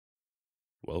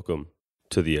Welcome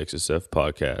to the XSF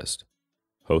Podcast,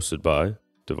 hosted by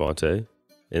Devante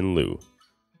and Lou.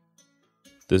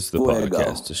 This is the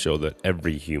podcast to show that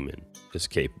every human is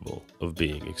capable of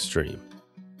being extreme.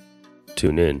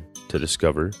 Tune in to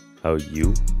discover how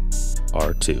you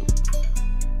are too.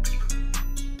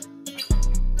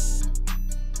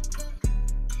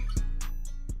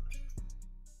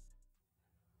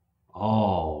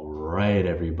 All right,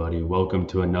 everybody. Welcome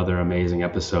to another amazing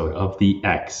episode of the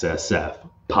XSF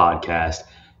Podcast.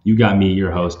 You got me,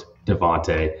 your host,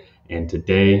 Devante, and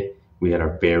today we had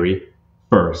our very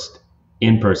first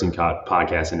in-person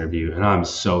podcast interview, and I'm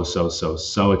so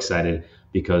excited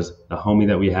because the homie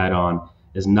that we had on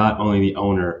is not only the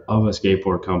owner of a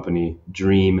skateboard company,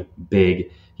 Dream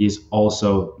Big, he's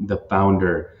also the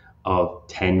founder of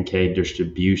 10K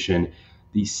Distribution,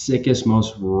 the sickest,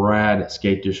 most rad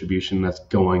skate distribution that's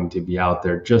going to be out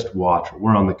there. Just watch.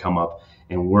 We're on the come up,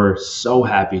 and we're so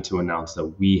happy to announce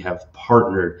that we have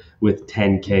partnered with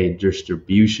 10K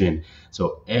Distribution.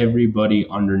 So everybody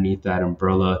underneath that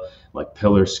umbrella, like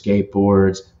Pillar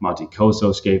Skateboards, Monte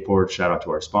Coso Skateboards, shout out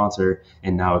to our sponsor,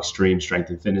 and now Extreme Strength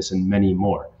and Fitness, and many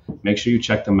more. Make sure you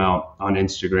check them out on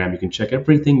Instagram. You can check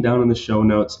everything down in the show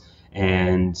notes,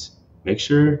 and make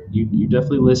sure you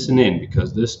definitely listen in,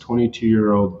 because this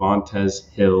 22-year-old Vontez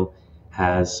Hill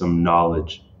has some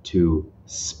knowledge to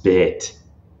spit.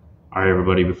 All right,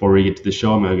 everybody, before we get to the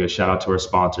show, I'm going to give a shout out to our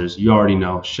sponsors. You already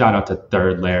know. Shout out to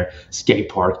Third Lair, Skate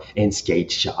Park, and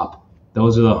Skate Shop.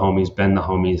 Those are the homies, been the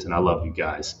homies, and I love you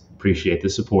guys. Appreciate the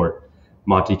support.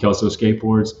 Monte Coso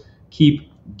Skateboards,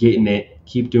 keep getting it,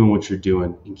 keep doing what you're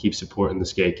doing, and keep supporting the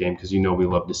skate game, because you know we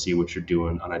love to see what you're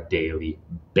doing on a daily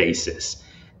basis.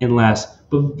 And last,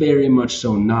 but very much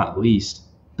so not least,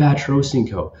 Batch Roasting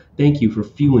Co. Thank you for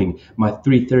fueling my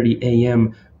 3:30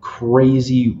 a.m.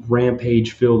 crazy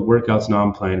rampage-filled workouts. Now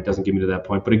I'm playing. It doesn't get me to that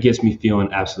point, but it gets me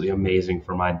feeling absolutely amazing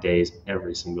for my days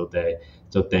every single day.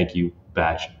 So thank you,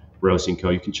 Batch Roasting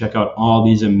Co. You can check out all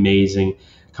these amazing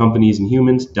companies and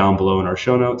humans down below in our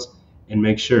show notes. And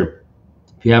make sure,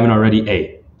 if you haven't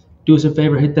already, do us a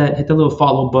favor, hit that little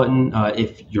follow button.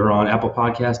 If you're on Apple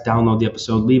Podcasts, download the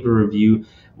episode, leave a review.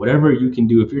 Whatever you can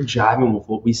do. If you're jiving with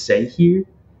what we say here,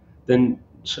 then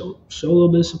show a little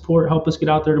bit of support. Help us get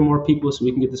out there to more people so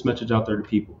we can get this message out there to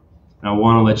people. And I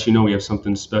want to let you know we have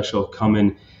something special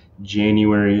coming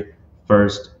January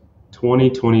 1st,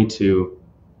 2022.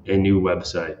 A new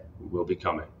website will be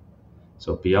coming.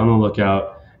 So be on the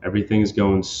lookout. Everything's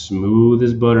going smooth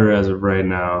as butter as of right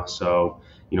now. So,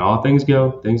 all things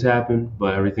go, things happen,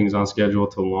 but everything's on schedule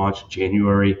to launch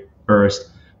January 1st.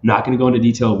 I'm not going to go into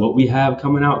detail what we have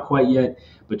coming out quite yet,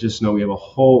 but just know we have a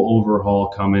whole overhaul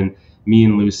coming. Me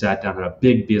and Lou sat down at a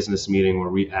big business meeting where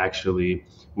we actually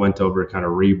went over, kind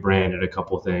of rebranded a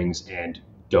couple things, and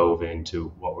dove into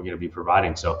what we're going to be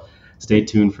providing. So stay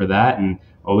tuned for that. And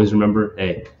always remember,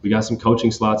 we got some coaching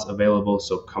slots available.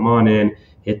 So come on in,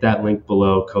 hit that link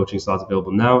below. Coaching slots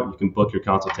available now. You can book your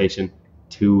consultation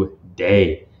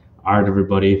today. All right,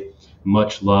 everybody,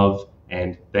 much love.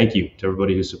 And thank you to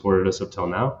everybody who supported us up till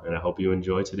now. And I hope you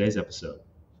enjoy today's episode.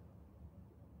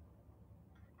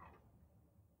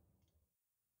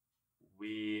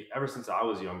 Ever since I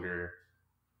was younger,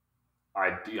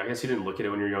 I guess you didn't look at it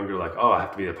when you're younger, like, oh, I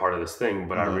have to be a part of this thing.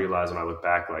 But I realized when I look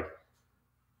back, like,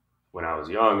 when I was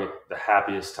young, the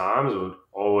happiest times would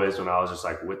always when I was just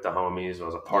like with the homies, I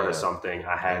was a part of something.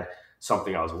 I had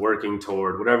something I was working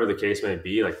toward, whatever the case may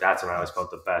be. Like, that's when I always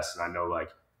felt the best. And I know, like,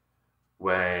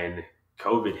 when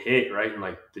COVID hit, right, and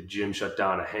like the gym shut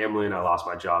down at Hamlin, I lost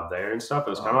my job there and stuff. It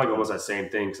was kind of like almost that same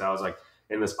thing, because I was like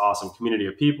in this awesome community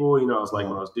of people, I was like,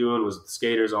 what I was doing was the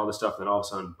skaters, all this stuff, and then all of a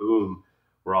sudden, boom,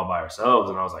 we're all by ourselves,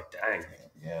 and I was like, dang,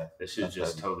 this is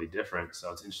just totally different.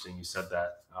 So it's interesting you said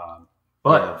that.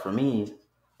 But for me,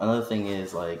 another thing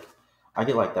is, like, I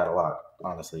get like that a lot,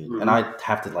 honestly, and I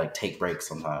have to like take breaks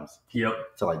sometimes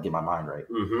to like get my mind right.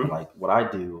 And, like, what I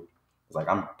do, like,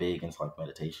 I'm big into like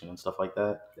meditation and stuff like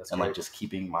that. That's and great. Like just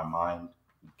keeping my mind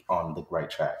on the right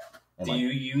track. And do you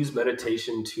use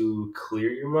meditation to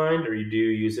clear your mind, or do you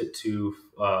use it to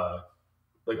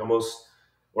like almost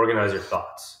organize your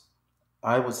thoughts?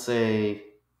 I would say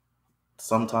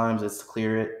sometimes it's to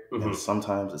clear it, and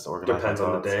sometimes it's to organize. Depends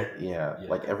on the day. Yeah,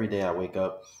 like every day I wake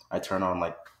up, I turn on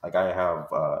like I have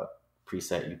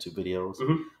preset YouTube videos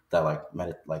that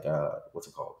what's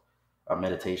it called? A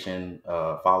meditation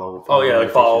follow.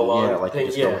 Like follow along. Yeah, like you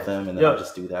just go with them, and then I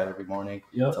just do that every morning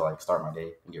to like start my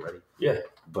day and get ready. Yeah.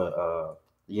 But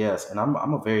yes, and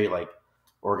I'm a very like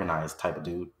organized type of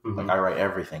dude. Like, I write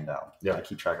everything down. Yeah. I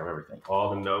keep track of everything. All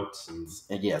the notes.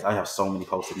 And yes, I have so many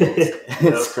post-it notes.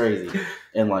 It's crazy.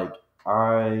 And like,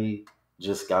 I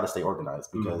just got to stay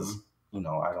organized because, you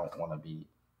know, I don't want to be,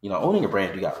 you know, owning a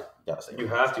brand, you got to stay organized. You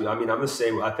have to. I mean, I'm the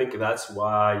same. I think that's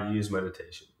why I use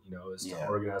meditation, you know, is to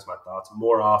organize my thoughts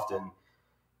more often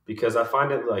because I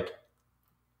find it like,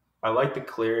 I like the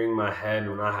clearing my head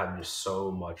when I have just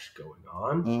so much going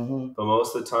on. But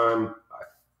most of the time,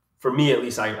 for me at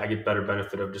least, I get better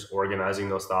benefit of just organizing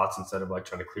those thoughts instead of like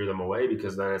trying to clear them away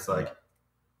because then it's like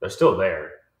they're still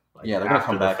there. Like, they're gonna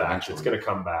come back eventually. It's gonna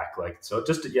come back. Like so,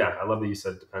 just I love that you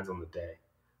said it depends on the day.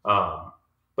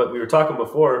 But we were talking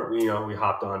before, you know, we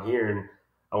hopped on here, and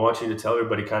I want you to tell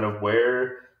everybody kind of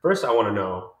where. First, I want to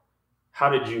know, how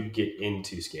did you get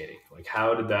into skating? Like,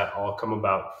 how did that all come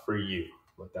about for you?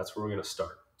 Like, that's where we're gonna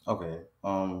start. Okay.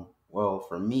 Well,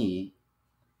 for me,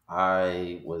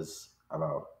 I was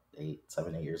about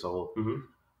 7, 8 years old.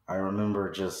 I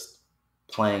remember just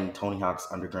playing Tony Hawk's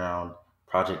Underground,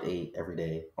 Project 8 every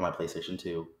day on my PlayStation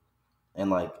 2. And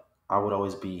like, I would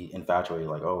always be infatuated,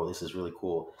 like, oh, this is really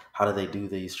cool. How do they do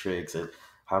these tricks? And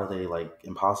how do they like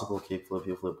impossible kickflip,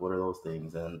 heel flip? What are those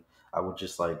things? And I would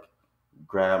just like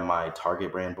grab my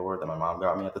Target brand board that my mom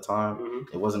got me at the time.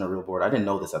 It wasn't a real board. I didn't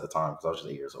know this at the time because I was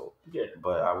just 8 years old. Yeah.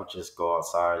 But I would just go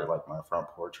outside at like my front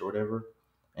porch or whatever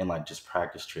and like just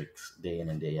practice tricks day in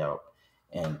and day out.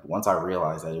 And once I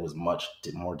realized that it was much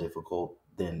more difficult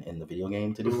than in the video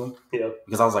game to do them,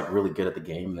 because I was like really good at the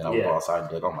game, and then I would go outside and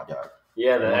be like, oh my God.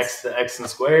 Yeah, the X and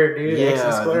square, dude. Yeah, X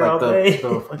and square like all day.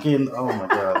 The fucking, oh my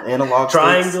God. Analog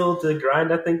triangle sticks. To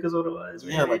grind, I think is what it was.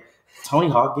 Yeah, like Tony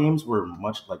Hawk games were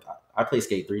much like, I play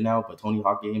Skate 3 now, but Tony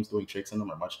Hawk games doing tricks in them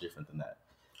are much different than that.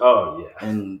 Oh, yeah.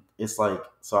 And it's like,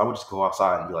 so I would just go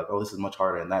outside and be like, oh, this is much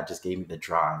harder. And that just gave me the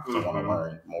drive to want to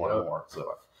learn more and more.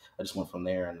 So I just went from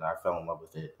there and I fell in love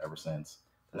with it ever since.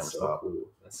 That's so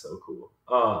cool. That's so cool.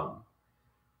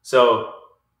 So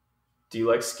do you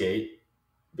like skate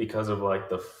because of like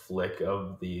the flick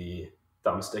of the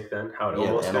thumbstick then? How it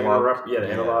almost the analog.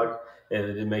 The analog.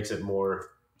 And it makes it more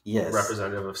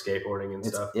representative of skateboarding and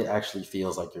stuff. It actually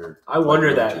feels like you're... I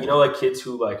wonder that, you know, like kids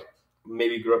who like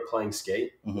maybe grew up playing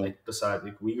skate, like besides,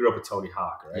 like, we grew up with Tony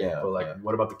Hawk, right? Yeah. But like,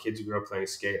 what about the kids who grew up playing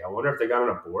skate? I wonder if they got on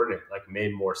a board and it like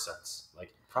made more sense.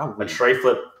 Like probably a tray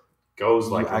flip goes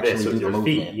like this with your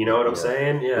feet. You know what I'm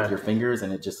saying? Yeah. With your fingers,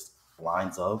 and it just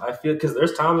lines up. I feel, because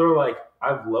there's times where like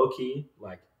I've low key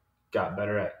like got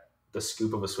better at the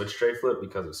scoop of a switch tray flip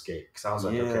because of skate. Because I was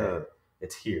like, okay,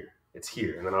 it's here,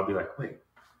 and then I'll be like, wait.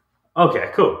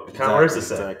 Okay, cool. It kind of works the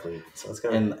same. Exactly. So it's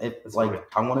kind of, and it's like funny.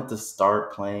 I wanted to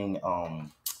start playing.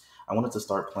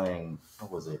 What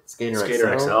was it? Skater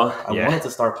XL. I wanted to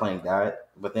start playing that,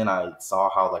 but then I saw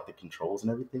how like the controls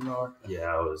and everything are. Yeah,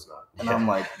 I was not. And I'm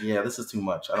like, this is too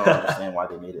much. I don't understand why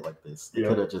they made it like this. They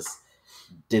could have just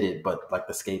did it, but like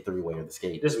the Skate 3 way or the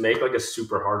Skate. Just make like a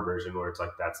super hard version where it's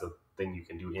like that's a thing you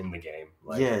can do in the game.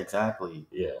 Like, yeah, exactly.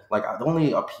 Yeah. Like the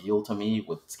only appeal to me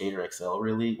with Skater XL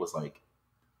really was like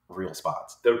real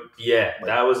spots. That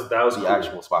was the cool.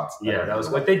 Actual spots. Yeah, that was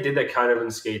like they did that kind of in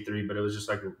Skate 3, but it was just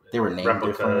like they were named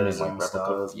replicas and like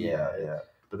replicas. Stuff. Yeah.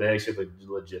 But they actually had like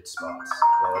legit spots.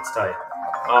 Well, that's tight.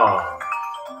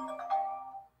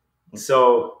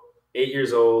 So 8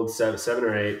 years old, 7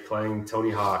 or 8, playing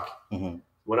Tony Hawk.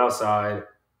 Went outside,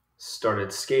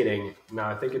 started skating. Now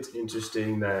I think it's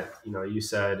interesting that you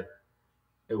said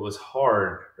it was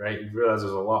hard, right? You realized it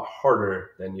was a lot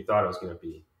harder than you thought it was going to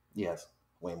be. Yes.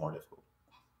 Way more difficult.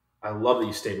 I love that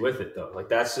you stayed with it though. Like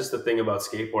that's just the thing about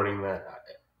skateboarding that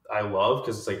I love,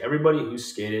 because it's like everybody who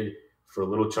skated for a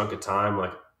little chunk of time,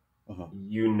 like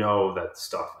you know that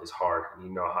stuff is hard and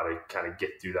you know how to kind of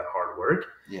get through that hard work.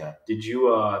 Yeah. Did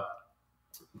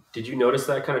you notice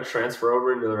that kind of transfer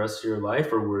over into the rest of your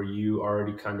life, or were you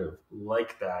already kind of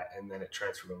like that and then it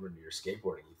transferred over into your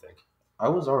skateboarding, you think? I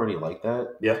was already like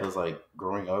that. Yeah. Because like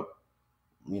growing up,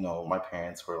 my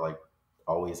parents were like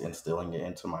always instilling it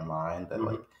into my mind that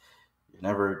like you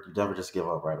never just give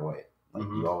up right away. Like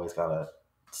you always gotta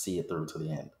see it through to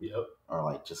the end. Yep. Or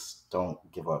like just don't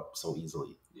give up so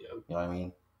easily. Yep. You know what I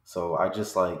mean? So I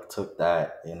just like took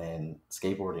that, and then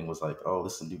skateboarding was like, oh,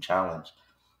 this is a new challenge.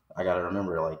 I gotta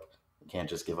remember, like, I can't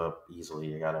just give up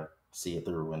easily. I gotta see it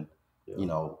through and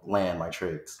land my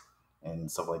tricks and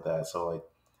stuff like that. So like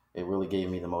it really gave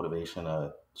me the motivation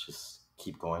to just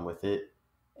keep going with it.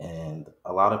 And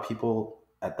a lot of people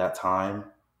at that time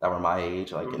that were my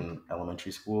age, like in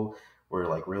elementary school, were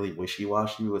like really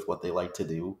wishy-washy with what they like to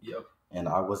do. Yep. And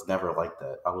I was never like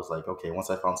that. I was like, okay, once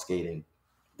I found skating,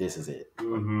 this is it.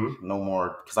 Like, no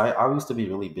more. Because I used to be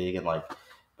really big in like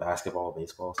basketball,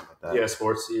 baseball, stuff like that. Yeah,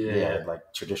 sports. Yeah.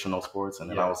 Like traditional sports. And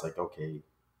then I was like, okay,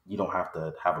 you don't have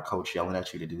to have a coach yelling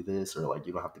at you to do this, or like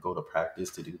you don't have to go to practice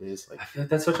to do this. Like I feel like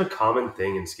that's such a common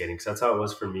thing in skating, because that's how it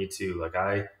was for me too. Like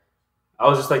I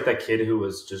was just like that kid who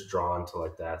was just drawn to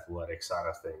like the athletic side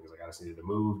of things. Like I just needed to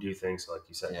move, do things. So like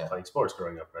you said, playing sports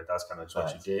growing up, right? That's kind of just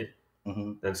what you did.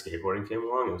 Mm-hmm. Then skateboarding came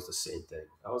along. It was the same thing.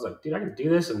 I was like, dude, I can do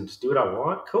this and just do what I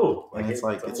want. Cool. Like it's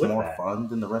more fun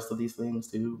than the rest of these things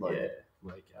too. Like, yeah.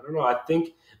 Like I don't know. I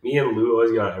think me and Lou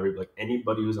always got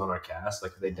anybody who's on our cast,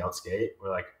 like if they don't skate,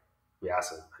 we're like, we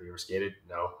ask them, have you ever skated?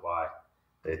 No. Why?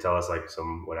 They tell us like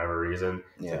some whatever reason.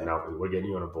 Yeah. Like, no, we're getting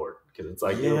you on a board, because it's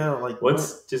like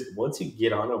once you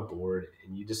get on a board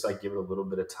and you just like give it a little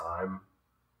bit of time,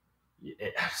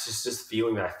 it's just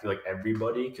feeling that I feel like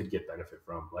everybody could get benefit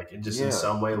from, like in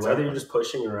some way, whether you're just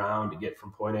pushing around to get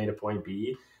from point A to point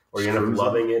B, or you end up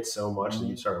loving it so much that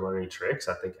you start learning tricks.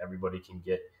 I think everybody can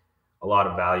get a lot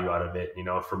of value out of it. You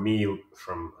know, for me,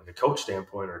 from like a coach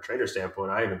standpoint or a trainer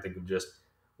standpoint, I even think of just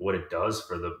what it does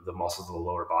for the muscles of the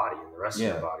lower body and the rest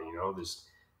of the body. You know, just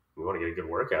we want to get a good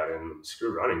workout and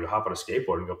screw running. You hop on a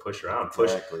skateboard and go push around,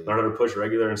 learn how to push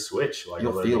regular and switch. Like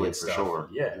you'll feel it for sure.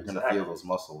 Yeah, you're gonna feel those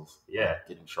muscles. Yeah,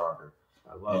 getting stronger.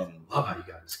 I love how you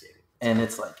got into skating. And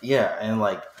it's like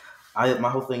my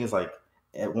whole thing is like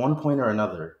at one point or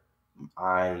another,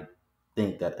 I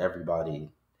think that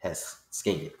everybody has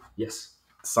skated. Yes.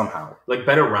 Somehow, like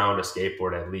been around a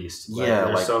skateboard at least.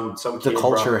 Like some the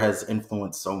culture has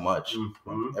influenced so much.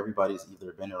 Mm-hmm. Like everybody's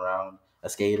either been around a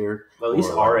skater, well, at least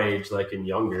our age, like and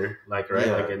younger, like right,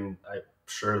 like and I'm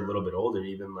sure a little bit older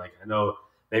even. Like I know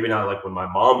maybe not like when my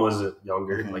mom was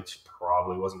younger, like she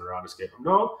probably wasn't around a skateboard.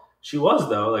 No, she was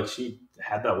though. Like she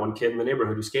had that one kid in the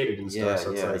neighborhood who skated and stuff.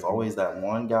 So it's there's always that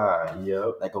one guy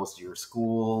that goes to your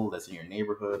school, that's in your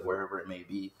neighborhood, wherever it may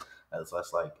be, that's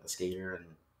like a skater. And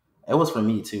it was for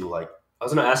me too. Like I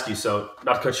was going to ask you, so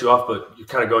not to cut you off, but you're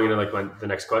kind of going into like the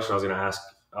next question I was going to ask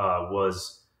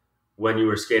was when you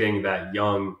were skating that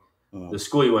young, the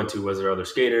school you went to, was there other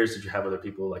skaters? Did you have other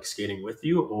people like skating with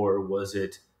you, or was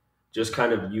it just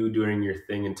kind of you doing your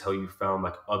thing until you found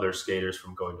like other skaters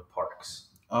from going to parks?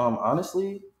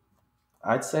 Honestly,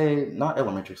 I'd say not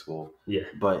elementary school. Yeah.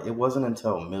 But it wasn't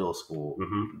until middle school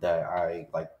that I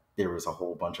there was a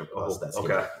whole bunch of us that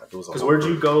skated. Okay. Because where'd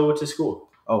you go to school?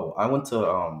 Oh, I went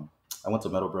to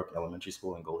Meadowbrook Elementary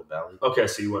School in Golden Valley. Okay,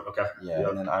 so you went Yeah,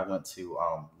 and then I went to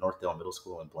Northdale Middle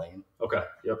School in Blaine. Okay,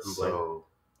 yep. So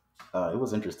it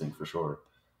was interesting for sure.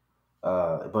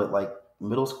 But like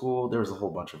middle school, there was a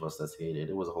whole bunch of us that skated.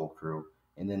 It was a whole crew,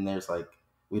 and then there's like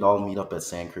we'd all meet up at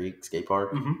Sand Creek Skate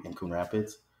Park in Coon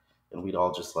Rapids, and we'd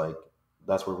all just like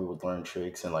that's where we would learn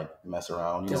tricks and like mess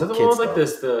around. Is that the one with like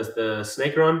the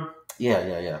snake run?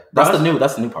 Yeah. That's the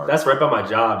new part. That's right by my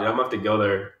job, dude. I'm gonna have to go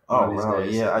there. Oh, bro,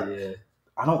 yeah.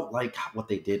 I don't like what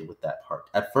they did with that park.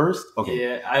 At first,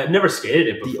 yeah, I've never skated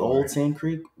it before. The old Sand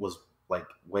Creek was like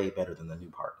way better than the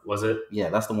new park. Was it? Yeah,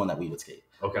 that's the one that we would skate.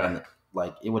 Okay. And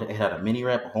like it had a mini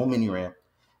ramp, a whole mini ramp,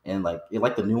 and like it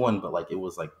like the new one, but like it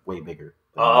was like way bigger.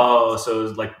 Oh, so it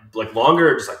was like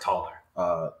longer or just like taller?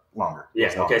 Longer. Yeah.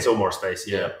 Okay, longer. So more space.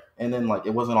 Yeah. And then like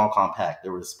it wasn't all compact.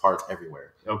 There was parts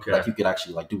everywhere. Okay. Like you could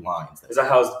actually like do lines. Is that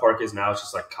how the park is now? It's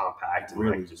just like compact and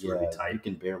really, like just really tight. You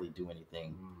can barely do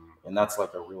anything, and that's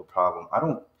like a real problem. I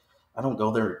don't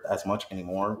go there as much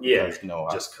anymore. Yeah.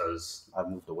 Because, just because I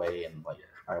moved away and like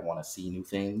I want to see new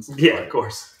things. Yeah, of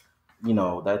course.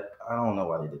 That I don't know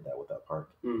why they did that with that park,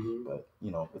 but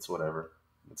it's whatever.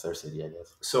 It's their city, I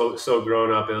guess. So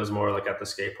growing up, it was more like at the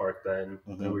skate park then,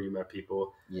 where you met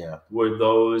people. Yeah. Were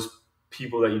those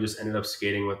people that you just ended up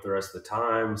skating with the rest of the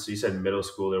time? So you said middle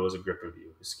school, there was a group of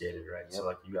you who skated, right? Yep. So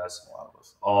like you guys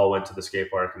all went to the skate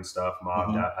park and stuff,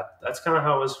 mom, dad. That's kind of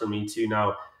how it was for me too.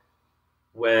 Now,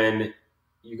 when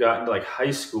you got into like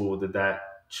high school, did that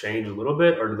change a little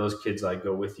bit, or did those kids like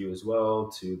go with you as well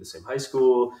to the same high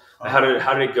school? How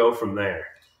did it go from there?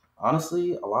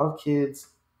 Honestly, a lot of kids.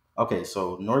 Okay,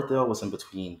 so Northdale was in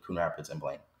between Coon Rapids and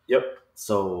Blaine. Yep.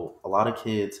 So a lot of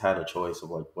kids had a choice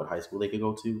of like what high school they could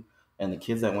go to, and the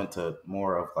kids that went to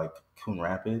more of like Coon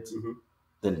Rapids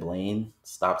than Blaine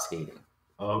stopped skating.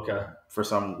 Oh, okay. For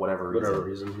whatever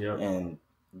reason, yeah. And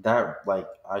that like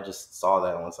I just saw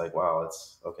that and was like, wow,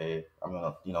 it's okay. I'm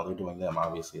gonna, they're doing them.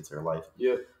 Obviously, it's their life.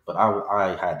 Yeah. But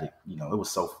I had to, it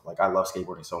was so like I love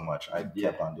skateboarding so much. I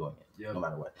kept on doing it no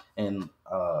matter what. And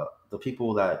the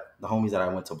homies that I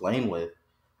went to Blaine with,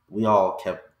 we all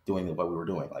kept doing what we were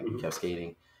doing. Like we kept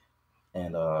skating,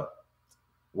 and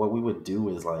what we would do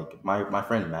is like my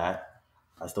friend Matt,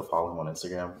 I still follow him on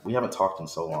Instagram. We haven't talked in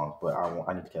so long, but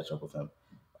I need to catch up with him.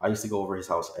 I used to go over his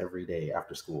house every day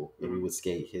after school, and we would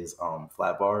skate his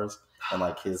flat bars and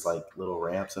like his like little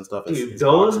ramps and stuff. Dude,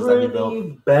 those were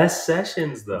the best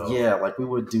sessions, though. Yeah, like we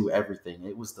would do everything.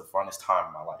 It was the funnest time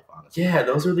of my life, honestly. Yeah,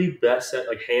 those are the best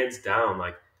like hands down.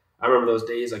 Like I remember those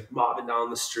days, like mobbing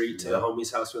down the street to the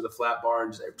homie's house with a flat bar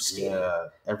and just skating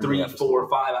 3, 4,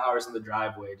 5 hours in the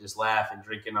driveway, just laughing,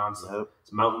 drinking on some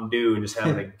Mountain Dew, and just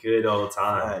having a good old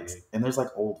time. Dude. And there's like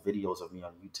old videos of me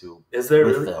on YouTube. Is there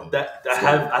really?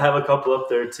 I have a couple up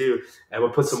there too, and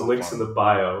we'll put some links in the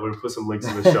bio. We'll put some links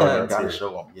in the show notes. Gotta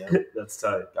show them. Yeah, that's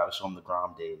tight. Gotta show them the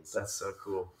Grom days. That's so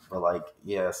cool. But like,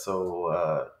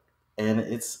 so. And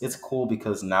it's cool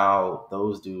because now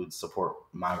those dudes support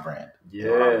my brand.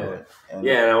 Yeah. And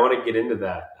I want to get into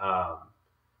that.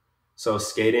 So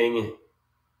skating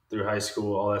through high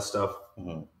school, all that stuff.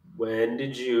 Mm-hmm. When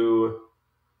did you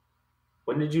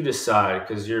decide?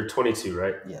 Because you're 22,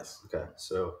 right? Yes. Okay.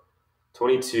 So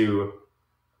 22,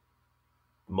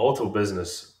 multiple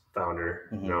business founder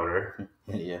and owner.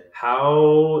 Yeah.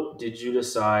 How did you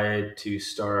decide to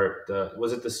start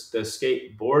was it the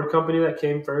skateboard company that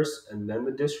came first and then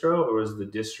the distro, or was the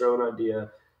distro an idea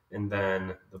and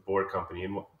then the board company?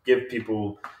 And give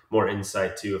people more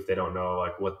insight too, if they don't know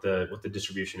like what the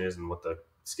distribution is and what the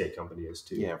skate company is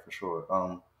too. Yeah, for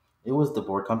sure. It was the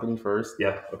board company first.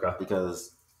 Yeah. Okay.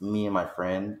 Because me and my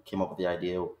friend came up with the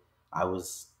idea. I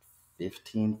was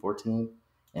 15, 14.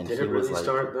 And did it really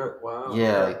start that? Wow.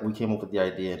 Yeah, like we came up with the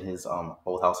idea in his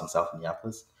old house in South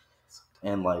Minneapolis,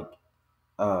 and like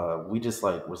we just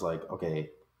like was like, okay,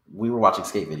 we were watching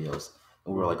skate videos,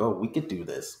 and we were like, oh, we could do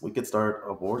this. We could start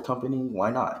a board company. Why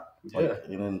not? Like,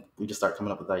 and then we just started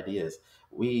coming up with ideas.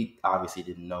 We obviously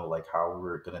didn't know like how we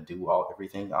were gonna do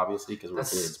everything, obviously, because we're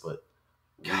kids, but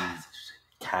we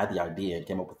had the idea and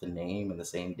came up with the name in the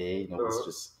same day, and it was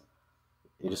just.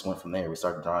 It just went from there. We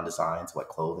started drawing designs like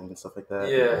clothing and stuff like that.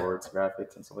 Yeah. Boards,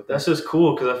 graphics, and stuff like that. That's just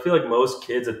cool because I feel like most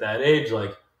kids at that age,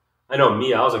 like, I know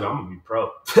me, I was like, I'm going to be pro.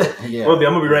 Yeah. I'm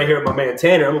going to be right here with my man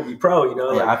Tanner. I'm going to be pro, you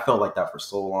know? Yeah, I felt like that for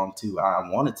so long too. I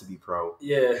wanted to be pro.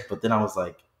 Yeah. But then I was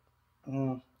like,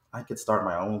 I could start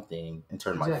my own thing and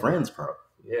turn my friends pro.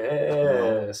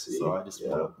 Yeah. So I just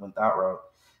went that route.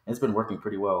 And it's been working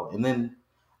pretty well. And then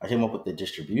I came up with the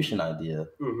distribution idea,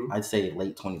 I'd say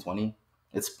late 2020.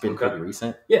 It's been pretty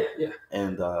recent. Yeah.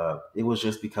 And it was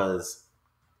just because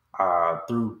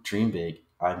through Dream Big,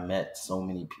 I met so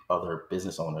many other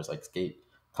business owners, like skate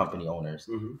company owners,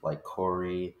 like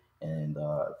Corey and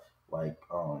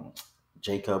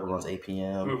Jacob, who runs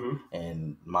APM,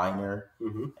 and Minor,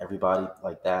 everybody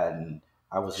like that. And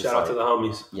I was just shout out to the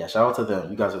homies. Yeah, shout out to them.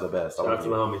 You guys are the best. Shout out to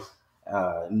the homies.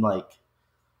 And like,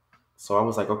 so I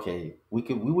was like, okay, we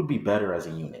would be better as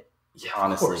a unit. Yeah,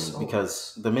 honestly,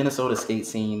 because the Minnesota skate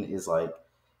scene is like,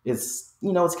 it's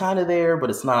kind of there, but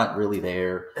it's not really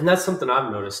there. And that's something I've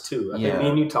noticed too. I think me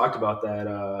and you talked about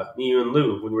that, me, you, and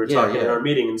Lou, when we were talking in our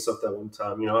meeting and stuff that one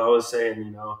time. I was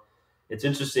saying, it's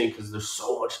interesting because there's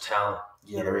so much talent.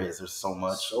 Yeah, there is. There's so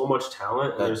much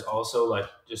talent, and there's also like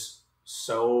just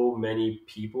so many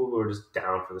people who are just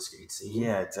down for the skate scene.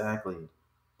 Yeah, exactly.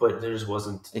 But there just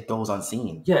wasn't. It goes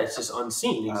unseen. Yeah, it's just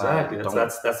unseen. Exactly.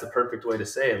 That's the perfect way to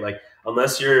say it. Like,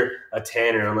 unless you're a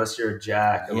Tanner, unless you're a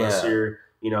Jack, unless you're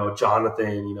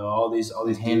Jonathan, all these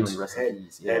Henry,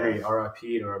 dudes, Henry,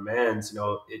 R.I.P. to our mans.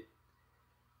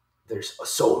 There's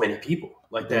so many people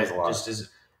like that. Just is,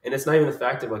 and it's not even the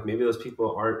fact of like maybe those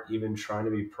people aren't even trying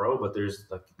to be pro, but there's,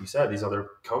 like you said, these other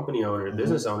company owners,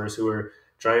 business owners who are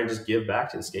trying to just give back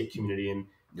to the skate community and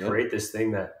create this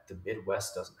thing that the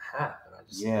Midwest doesn't have. And I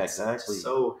just exactly.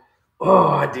 So,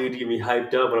 dude, you get me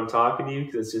hyped up when I'm talking to you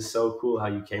because it's just so cool how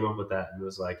you came up with that and it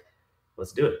was like,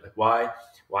 let's do it. Like,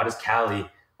 why does Cali,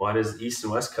 why does East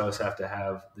and West Coast have to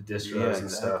have the distros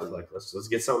and stuff? Like, let's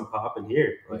get something popping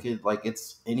here. Like,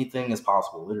 it's anything is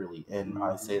possible, literally, and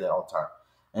I say that all the time.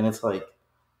 And it's like,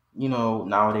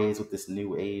 nowadays with this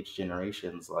new age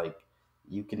generations, like,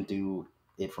 you can do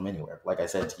it from anywhere. Like I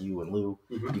said to you and Lou,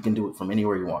 you can do it from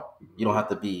anywhere you want. You don't have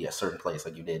to be a certain place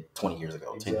like you did 20 years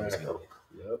ago, 10 years ago.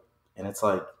 Yep. And it's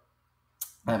like,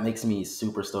 that makes me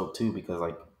super stoked too, because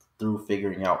like through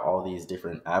figuring out all these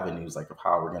different avenues, like of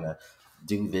how we're going to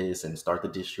do this and start the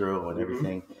distro and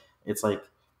everything, it's like,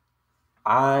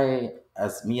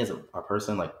 as a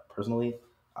person, like personally,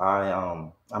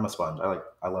 I'm a sponge.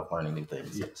 I love learning new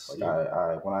things. Yes.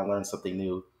 Like when I learn something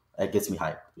new, it gets me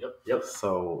hyped. Yep.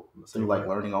 So through like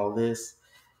learning all of this,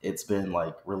 it's been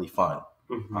like really fun,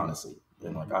 honestly.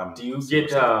 And like do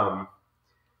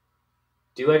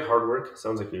you like hard work?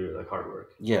 Sounds like you like hard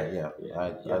work. Yeah.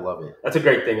 I love it. That's a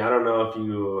great thing. I don't know if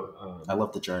you. I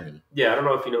love the journey. Yeah, I don't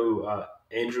know if you know who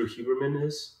Andrew Huberman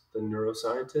is. the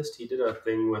neuroscientist. He did a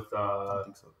thing with I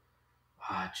think so.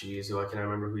 I can't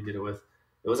remember who he did it with.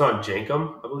 It was on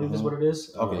Jankum, I believe is what it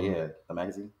is. Okay, yeah, the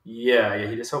magazine. Yeah,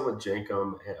 he did something with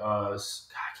Jankum. I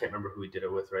can't remember who he did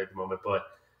it with right at the moment, but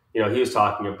he was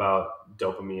talking about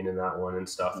dopamine in that one and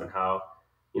stuff, and how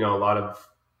a lot of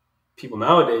people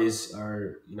nowadays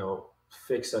are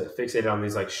fixated on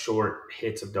these like short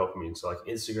hits of dopamine, so like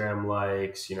Instagram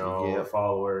likes,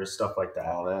 followers, stuff like that.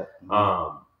 All that.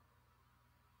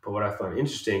 But what I find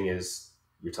interesting is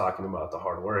you're talking about the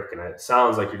hard work, and it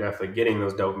sounds like you're definitely getting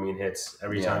those dopamine hits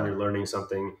every time you're learning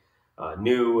something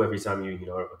new, every time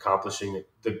you're accomplishing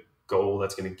the goal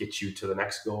that's going to get you to the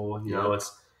next goal.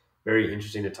 It's very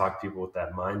interesting to talk to people with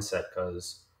that mindset,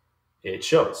 because it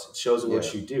shows in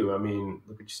what you do. I mean,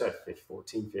 look what you said,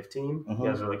 14, 15. You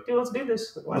guys are like, dude, let's do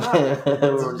this. Why not?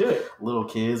 Let's do it. Little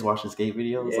kids watching skate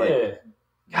videos. Yeah. Like,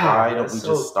 why don't we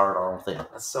just start our own thing?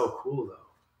 That's so cool, though.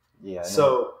 Yeah.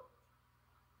 So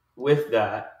with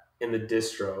that in the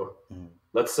distro,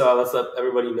 let's let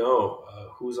everybody know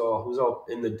who's all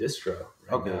in the distro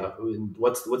right now.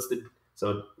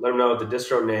 So let them know the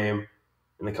distro name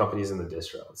and the companies in the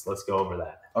distro. Let's go over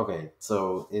that. Okay,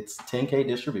 so it's 10K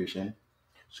Distribution.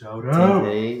 Shout out.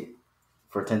 10K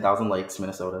for 10,000 Lakes,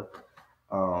 Minnesota.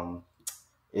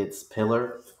 It's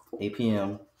Pillar,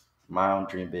 APM, My Own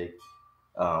Dream Big.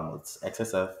 It's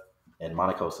XSF and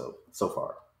Monacoso so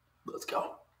far. Let's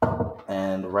go.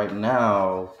 And right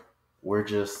now, we're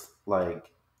just like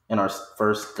in our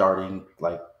first starting,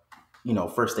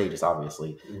 first stages,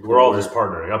 obviously. We're all just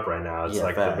partnering up right now. It's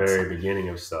the facts. very beginning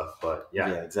of stuff, but yeah.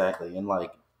 Yeah, exactly. And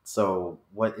so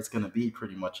what it's going to be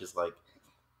pretty much is like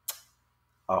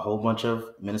a whole bunch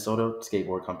of Minnesota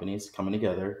skateboard companies coming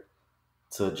together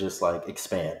to just like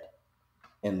expand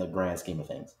in the grand scheme of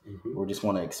things. We just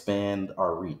want to expand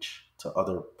our reach to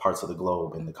other parts of the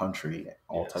globe and the country,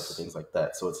 all types of things like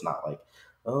that. So it's not like,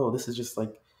 oh, this is just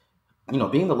like,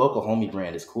 being the local homie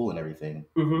brand is cool and everything,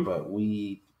 but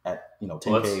we at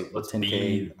 10K, let's 10K,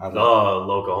 be the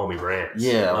local homie brand.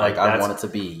 Yeah, I want it to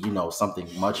be something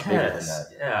much bigger than that.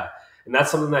 Yeah, and that's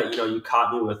something that you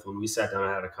caught me with when we sat down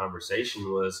and had a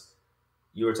conversation. Was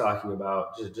you were talking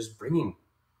about just bringing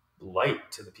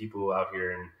light to the people out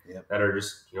here and that are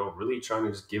just really trying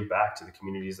to just give back to the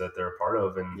communities that they're a part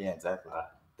of. And exactly.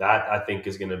 That I think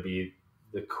is going to be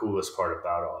the coolest part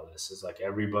about all of this, is like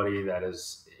everybody that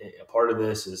is a part of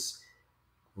this is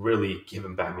really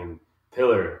giving back. I mean,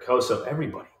 Pillar, Coso,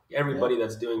 everybody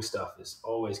that's doing stuff is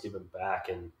always giving back,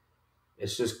 and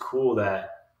it's just cool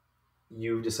that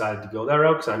you've decided to go that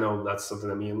route, because I know that's something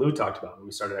that me and Lou talked about when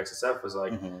we started XSF. Was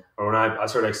like, or when I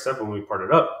started XSF, when we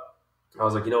partnered up, I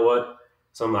was like, you know what?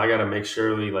 Something I got to make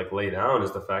sure we lay down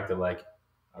is the fact that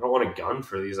I don't want to gun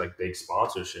for these big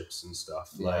sponsorships and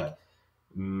stuff. Yeah.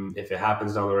 If it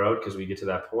happens down the road, because we get to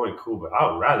that point, cool. But I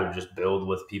would rather just build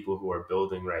with people who are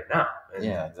building right now. And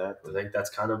exactly. I think that's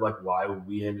kind of why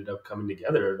we ended up coming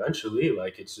together eventually.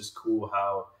 It's just cool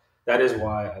how that is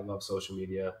why I love social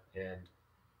media, and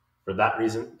for that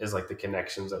reason is the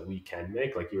connections that we can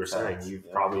make. Like you were saying,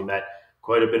 you've probably met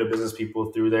quite a bit of business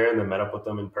people through there, and then met up with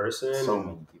them in person. So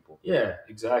many people. Yeah,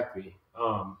 exactly.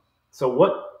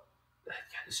 So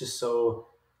it's just so,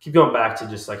 keep going back to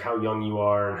just how young you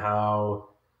are and how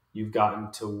you've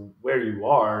gotten to where you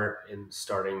are in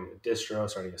starting a distro,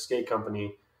 starting a skate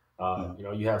company.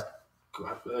 You have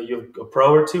a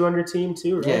pro or two on your team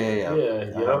too, right?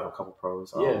 Yeah. I have a couple pros.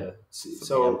 So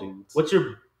what's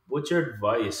your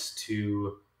advice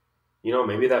to,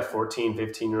 maybe that 14,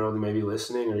 15-year-old who may be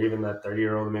listening, or even that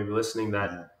 30-year-old who may be listening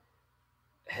that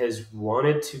has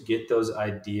wanted to get those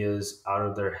ideas out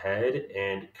of their head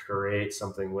and create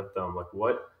something with them?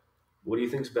 What do you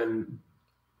think's been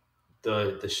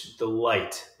the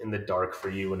light in the dark for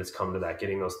you when it's come to that,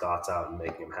 getting those thoughts out and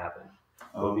making them happen?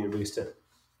 What would be your biggest tip?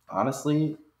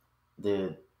 Honestly,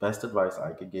 the best advice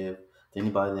I could give to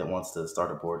anybody that wants to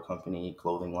start a board company,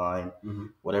 clothing line,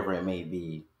 whatever it may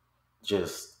be,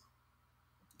 just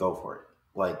go for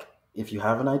it. If you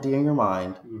have an idea in your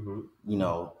mind,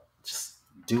 just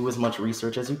do as much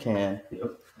research as you can.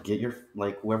 Get your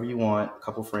whoever you want, a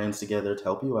couple friends together to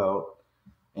help you out,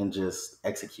 and just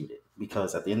execute it.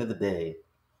 Because at the end of the day,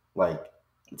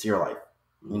 it's your life.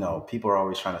 People are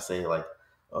always trying to say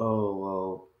oh,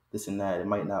 well, this and that, it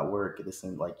might not work. This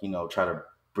and try to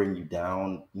bring you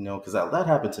down, because that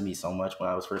happened to me so much when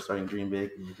I was first starting Dream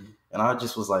Big. And I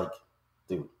just was like,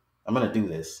 dude, I'm going to do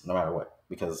this no matter what,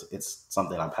 because it's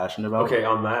something I'm passionate about. Okay,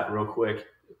 on that real quick,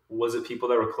 was it people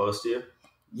that were close to you?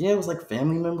 Yeah, it was like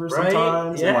family members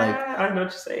sometimes. Yeah, and like, I know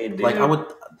what you're saying, dude. Like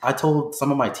I told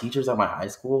some of my teachers at my high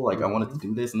school, like I wanted to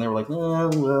do this, and they were like,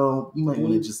 well, you might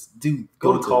want to just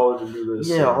go to college and do this.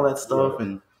 Yeah, all that stuff. Yeah.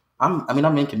 And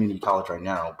I'm in community college right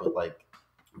now, but like.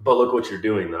 But look what you're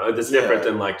doing, though. It's different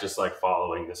than like just like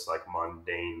following this like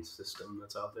mundane system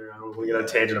that's out there. I don't want to get a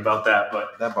tangent about that,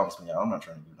 but that bumps me out. I'm not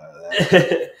trying to do none of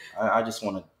that. I just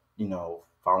want to,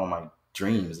 follow my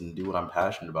dreams and do what I'm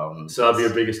passionate about. And so that'd be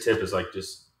your biggest tip is like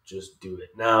just do it.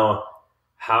 Now,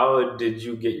 how did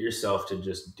you get yourself to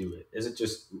just do it? Is it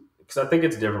just because I think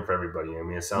it's different for everybody? I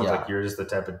mean, it sounds like you're just the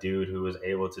type of dude who was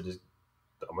able to just,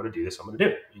 I'm going to do this, I'm going to do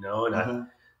it, and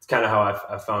it's kind of how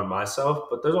I found myself.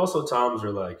 But there's also times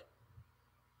where like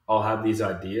I'll have these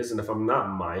ideas, and if I'm not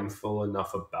mindful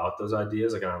enough about those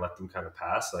ideas, like I let them kind of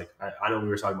pass. Like I know we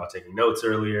were talking about taking notes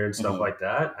earlier and stuff like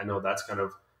that. I know that's kind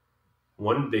of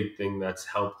one big thing that's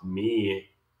helped me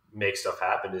make stuff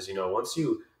happen is,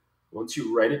 once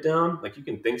you write it down, like you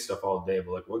can think stuff all day,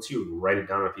 but like once you write it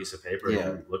down on a piece of paper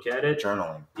and look at it,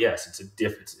 journaling. Yes,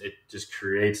 it just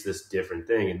creates this different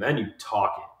thing, and then you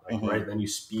talk it. Like, right, then you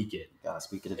speak it. You gotta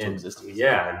speak it into existence.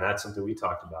 Yeah, and that's something we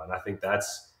talked about. And I think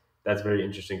that's very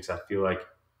interesting because I feel like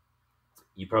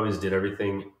you probably just did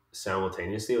everything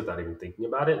simultaneously without even thinking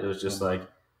about it. It was just like,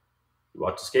 you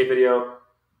watch a skate video,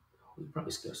 we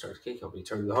probably start a skate company.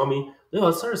 Turn to the homie,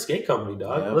 let's start a skate company,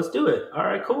 dog. Let's do it. All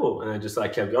right, cool. And I just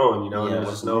like kept going, and there was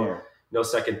just no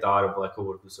second thought of like, oh,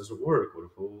 what if this doesn't work?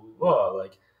 What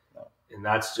if, and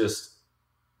that's just,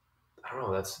 I don't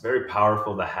know, that's very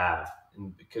powerful to have.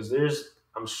 And because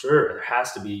I'm sure there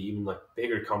has to be even like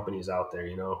bigger companies out there,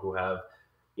 who have,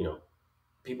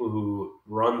 people who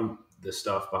run the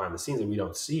stuff behind the scenes that we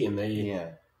don't see, and they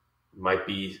might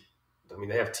be,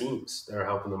 they have teams that are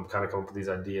helping them kind of come up with these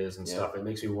ideas and stuff. It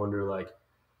makes me wonder, like,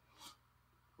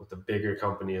 with the bigger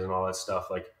companies and all that stuff,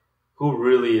 like, who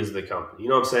really is the company? You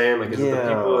know what I'm saying? Like, is it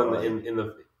the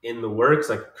people in the works,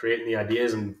 like creating the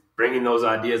ideas and bringing those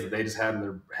ideas that they just had in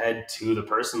their head to the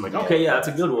person? Like, okay, that's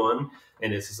a good one.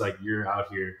 And it's just like you're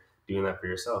out here doing that for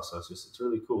yourself. So it's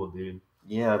really cool, dude.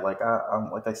 Yeah, like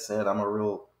I'm like I said, I'm a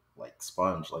real like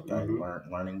sponge. Like I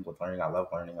learning. I love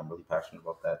learning. I'm really passionate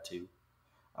about that too.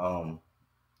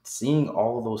 Seeing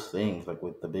all of those things, like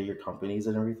with the bigger companies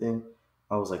and everything,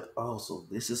 I was like, oh, so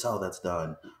this is how that's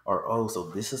done, or oh,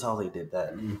 so this is how they did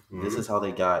that. This is how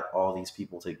they got all these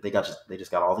people they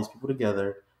just got all these people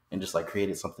together and just like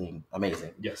created something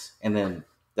amazing. Yes. And then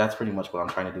that's pretty much what I'm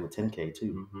trying to do with 10K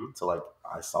too. So like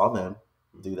I saw them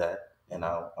do that, and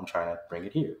now I'm trying to bring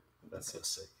it here. That's so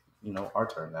sick. Our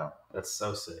turn now. That's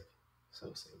so sick.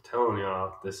 So sick. I'm telling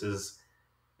y'all, this is,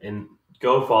 and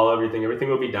go follow everything. Everything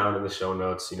will be down in the show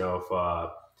notes. If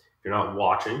you're not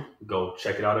watching, go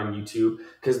check it out on YouTube,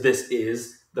 because this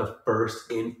is the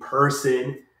first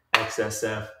in-person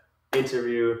XSF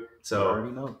interview.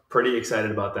 So pretty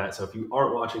excited about that. So if you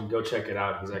aren't watching, go check it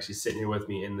out. He's actually sitting here with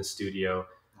me in the studio.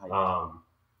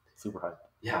 Super hyped.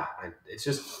 Yeah, it's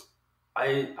just,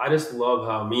 I just love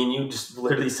how me and you just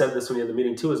literally said this when you had the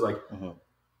meeting too, is like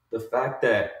the fact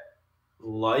that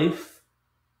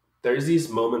there's these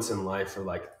moments in life where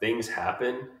like things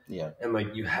happen, and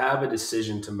like you have a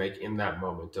decision to make in that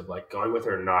moment of like going with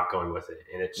it or not going with it.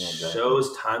 And it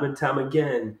shows time and time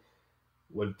again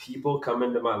when people come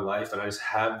into my life and I just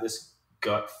have this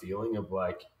gut feeling of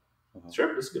like,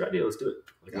 sure, this is a good idea, let's do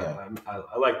it. Like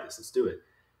I like this, let's do it.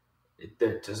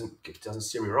 It doesn't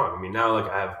steer me wrong. I mean, now like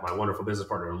I have my wonderful business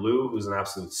partner Lou, who's an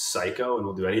absolute psycho and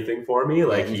will do anything for me.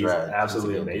 Like he's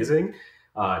absolutely amazing.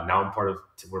 Now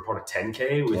we're part of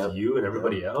 10K with you and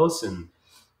everybody else. And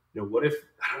what if,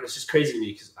 I don't know, it's just crazy to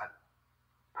me because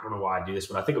I don't know why I do this,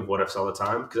 but I think of what ifs all the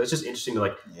time, because it's just interesting to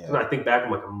like, when I think back, I'm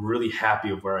like, I'm really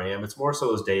happy of where I am. It's more so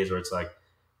those days where it's like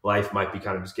life might be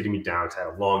kind of just getting me down because I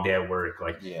had a long day at work.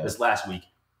 Like this last week,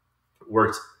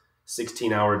 worked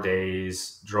 16-hour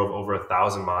days, drove over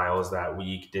 1,000 miles that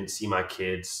week, didn't see my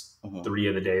kids 3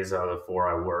 of the days out of the 4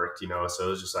 I worked, so it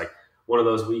was just like one of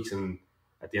those weeks. And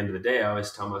at the end of the day, I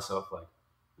always tell myself like,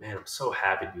 man, I'm so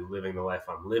happy to be living the life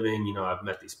I'm living. I've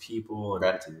met these people. And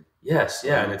gratitude. Yes.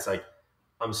 Yeah. And it's like,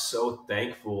 I'm so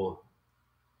thankful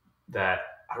that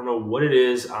I don't know what it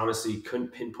is. I honestly couldn't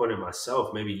pinpoint it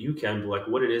myself. Maybe you can, but like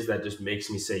what it is that just makes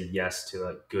me say yes to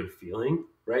like good feeling.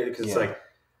 Right. Because it's like,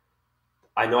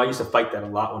 I know I used to fight that a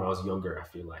lot when I was younger. I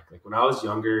feel like when I was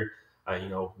younger, I,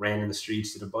 ran in the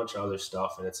streets, did a bunch of other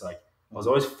stuff. And it's like, I was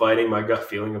always fighting my gut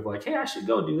feeling of like, hey, I should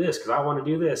go do this because I want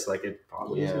to do this. Like it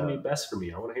probably is going to be best for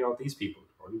me. I want to hang out with these people.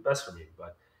 It's probably best for me.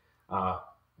 But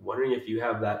wondering if you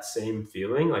have that same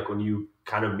feeling, like when you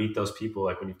kind of meet those people,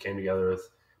 like when you came together with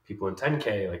people in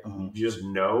 10K, like you just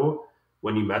know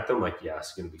when you met them, like, yeah,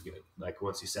 it's going to be good. Like,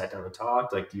 once you sat down and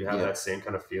talked, like, do you have that same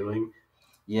kind of feeling?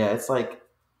 Yeah, it's like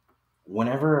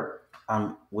whenever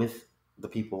I'm with the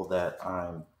people that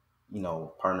I'm,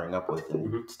 partnering up with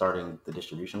and starting the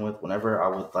distribution with, whenever I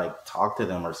would like talk to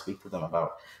them or speak to them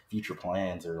about future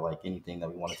plans or like anything that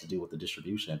we wanted to do with the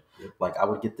distribution, like I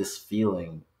would get this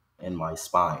feeling in my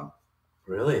spine.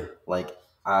 Really? Like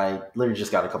I literally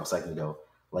just got a couple seconds ago,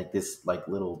 like this like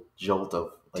little jolt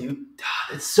of like. Dude,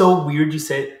 it's so weird you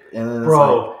say it.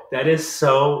 Bro, that is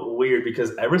so weird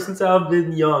because ever since I've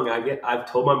been young,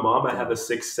 I've told my mom I have a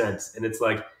sixth sense, and it's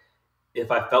like if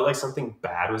I felt like something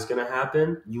bad was gonna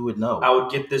happen, you would know. I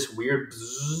would get this weird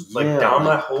down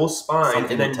my whole spine,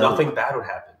 and then nothing bad would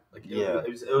happen. Like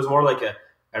it was more like a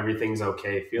everything's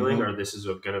okay feeling, or this is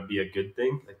gonna be a good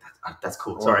thing. Like that's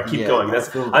cool. Sorry, I keep going.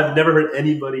 I've never heard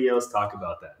anybody else talk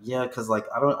about that. Yeah, because like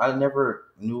I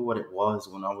never knew what it was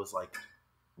when I was like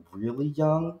really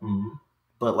young,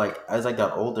 but like as I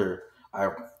got older, I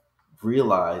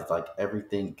realized like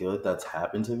everything good that's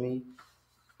happened to me,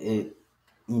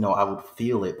 I would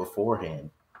feel it beforehand,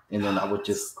 and then I would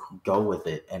just go with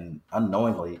it, and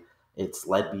unknowingly it's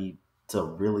led me to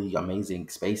really amazing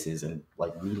spaces and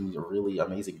like meeting really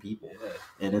amazing people.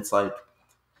 And it's like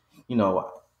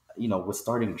with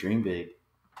starting Dream Big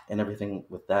and everything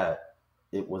with that,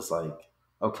 it was like,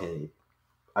 okay,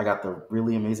 I got the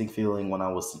really amazing feeling when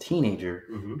I was a teenager,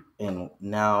 and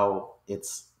now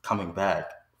it's coming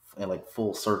back in like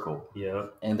full circle. Yeah.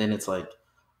 And then it's like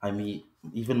I meet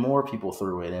even more people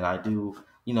through it, and I do,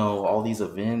 all these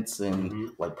events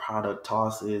and like product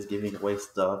tosses, giving away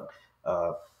stuff,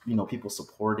 people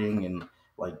supporting and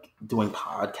like doing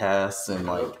podcasts and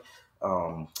like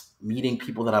meeting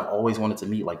people that I've always wanted to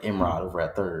meet, like Imrod over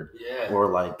at Third, or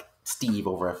like Steve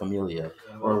over at Familia,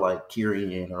 or like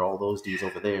Kirian, or all those dudes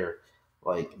over there.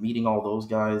 Like meeting all those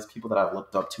guys, people that I've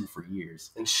looked up to for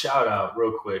years. And shout out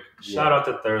real quick. Shout out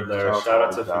to Third there. Shout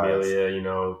out to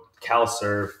Familia, Cal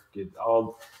Surf.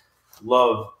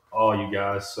 Love all you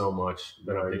guys so much.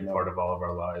 Been a big part of all of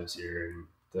our lives here in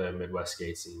the Midwest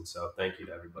skate scene. So thank you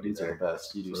to everybody. These are the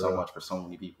best. You do so much for so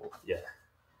many people. Yeah.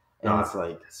 And it's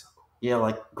like, so cool.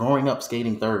 Like growing up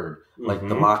skating Third, like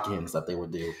the lock-ins that they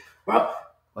would do. Bro,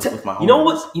 like with my homies.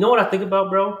 You know what I think about,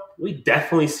 bro? We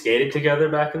definitely skated together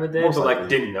back in the day, but like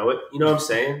didn't know it. You know what I'm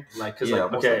saying? Like, cause how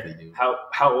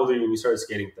old are you when you started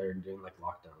skating Third and doing like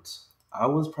lockdowns? I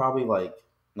was probably like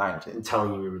 9 or 10. I'm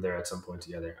telling you, we were there at some point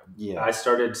together. Yeah. I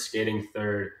started skating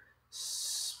Third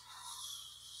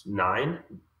 9,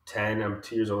 10. I'm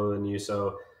 2 years older than you,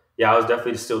 so yeah, I was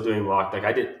definitely still doing lock. Like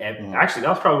I did. Actually, that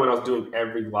was probably when I was doing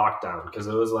every lockdown because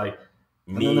it was like.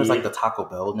 And then there's like the Taco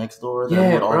Bell next door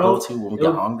that we'd all go to when we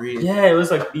got hungry. Yeah, it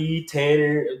was like B,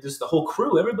 Tanner, just the whole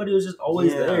crew. Everybody was just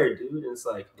always there, dude. And it's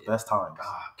like the best times.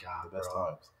 Oh god, the best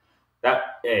times.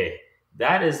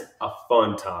 That is a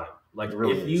fun time. Like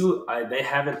really if they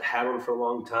haven't had one for a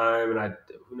long time, and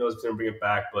who knows if they're gonna bring it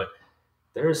back, but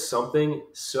there is something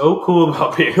so cool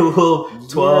about being a little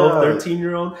 12,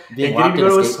 13-year-old and getting to go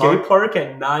to a skate park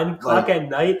at 9 o'clock at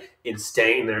night and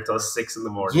staying there till 6 in the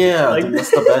morning. Yeah, dude,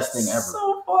 that's the best thing ever.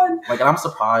 So fun. Like, and I'm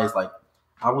surprised. Like,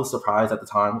 I was surprised at the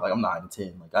time. Like, I'm 9 and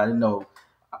 10. Like, I didn't know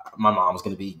my mom was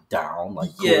gonna be down, like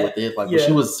cool with it. Like, but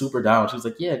she was super down. She was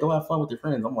like, "Yeah, go have fun with your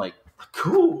friends." I'm like,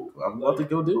 "Cool, I'm about to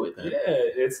go do it." Then. Yeah,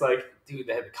 it's like, dude,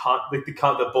 they had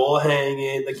the bull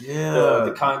hanging, like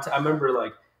the content. I remember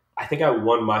like. I think I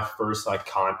won my first like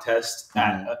contest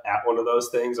at one of those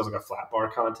things. It was like a flat bar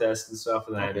contest and stuff.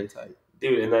 And then,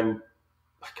 dude, and then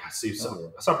I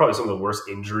saw probably some of the worst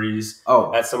injuries.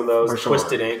 At some of those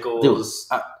twisted ankles. Dude,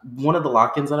 one of the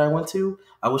lock-ins that I went to,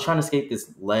 I was trying to skate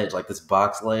this ledge, like this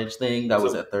box ledge thing that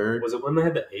was at Third. Was it when they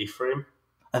had the A-frame?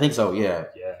 I think so. Yeah.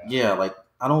 Yeah. Like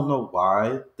I don't know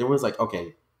why there was like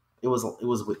it was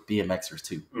with BMXers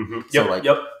too.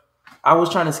 So I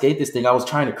was trying to skate this thing. I was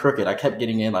trying to crook it. I kept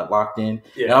getting in, like locked in,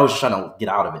 and I was just trying to get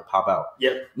out of it, pop out.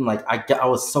 And like I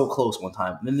was so close one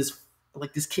time, and then this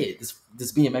kid,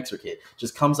 this BMXer kid,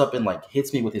 just comes up and like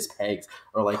hits me with his pegs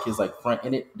or like his like front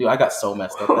in it. Dude, I got so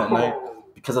messed up that night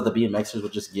because of the BMXers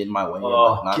would just get in my way.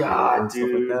 Oh and, god,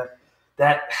 dude! Stuff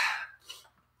like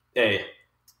hey,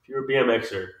 if you're a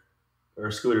BMXer or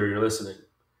a scooter, you're listening.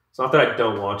 It's not that I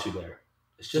don't want you there.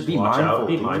 It's just be mindful.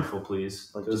 Be mindful,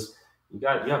 please, because. You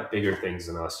have bigger things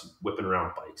than us whipping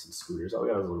around bikes and scooters. All we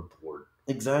got is a little board.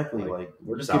 Exactly. Like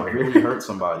we're just out here. Really hurt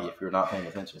somebody if you're not paying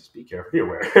attention. Just be careful. Be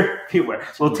aware. Be aware.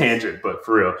 It's a little tangent, but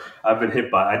for real, I've been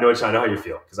hit by. I know how you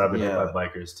feel because I've been hit by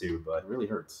bikers too. But it really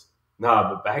hurts.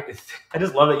 Nah, but I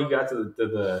just love that you got to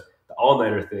the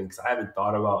all-nighter thing because I haven't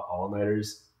thought about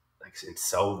all-nighters like in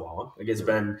so long. Like it's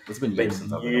been years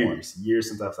since I've years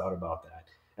since I've thought about that.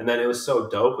 And then it was so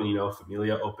dope when,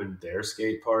 Familia opened their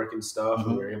skate park and stuff,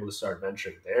 and we were able to start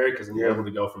venturing there, because then you're able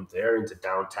to go from there into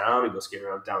downtown and go skate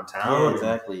around downtown. Yeah,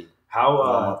 exactly. How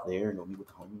up there, go meet with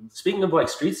the homies. Speaking of like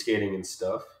street skating and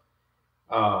stuff,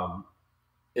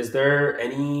 is there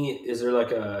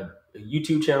like a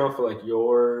YouTube channel for like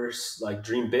yours, like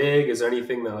Dream Big? Is there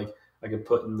anything that like I could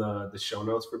put in the show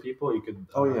notes for people? You could.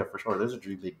 Oh yeah, for sure. There's a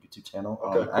Dream Big YouTube channel.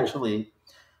 Cool. Actually,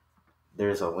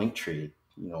 there's a link tree.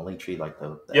 Link tree like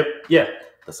the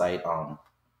site.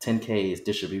 10K is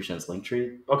distribution's link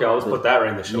tree. Okay, I'll just put that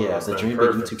right in the show notes. Yeah, the Dream Big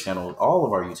YouTube channel. All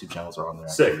of our YouTube channels are on there.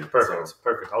 Sick, actually.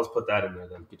 Perfect. I'll just put that in there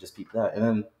then. You could just keep that, and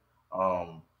then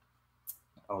I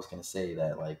was gonna say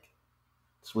that like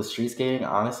with street skating,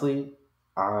 honestly,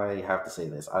 I have to say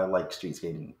this: I like street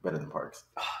skating better than parks.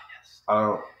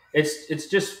 Oh yes. It's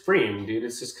just freeing, dude.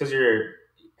 It's just because you're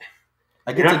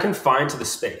not confined to the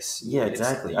space. Yeah,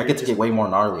 exactly. I get to get way more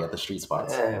gnarly at the street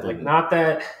spots. Yeah, like not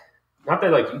that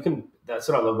like you can. That's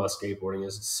what I love about skateboarding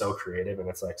is it's so creative and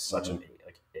it's like such an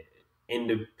like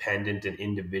independent and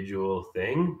individual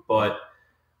thing. But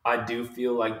I do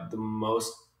feel like the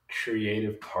most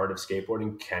creative part of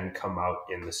skateboarding can come out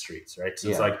in the streets, right? So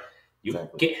it's like you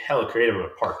get hella creative in a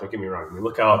park. Don't get me wrong. I mean,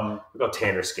 look how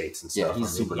Tanner skates and stuff. Yeah, he's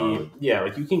super gnarly. Yeah,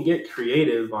 like you can get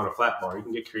creative on a flat bar. You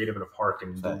can get creative in a park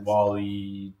and do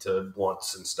wally to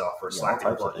blunts and stuff or slack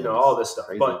to blunt, all this stuff.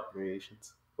 Crazy but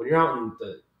variations. When you're out in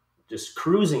the just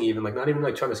cruising, even like not even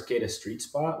like trying to skate a street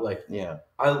spot, like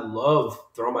I love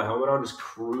throwing my helmet on, just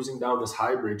cruising down this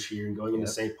high bridge here and going into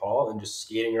St. Paul and just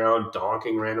skating around,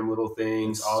 donking random little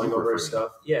things, olling over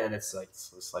stuff. Yeah, and it's like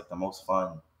it's like the most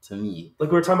fun to me.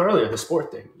 Like we were talking about earlier, the sport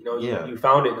thing. You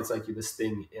found it. It's like this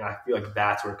thing, and I feel like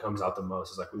that's where it comes out the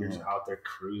most. Is like when you're just out there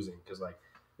cruising, because like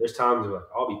there's times where like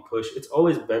I'll be pushed. It's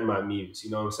always been my muse.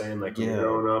 You know what I'm saying? Like when you're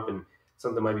growing up and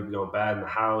something might be going bad in the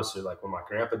house, or like when my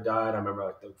grandpa died, I remember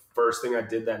like the first thing I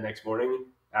did that next morning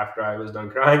after I was done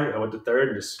crying, I went to third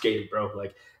and just skated, bro.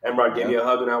 Like Emrod gave me a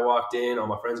hug when I walked in. All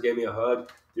my friends gave me a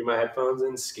hug, threw my headphones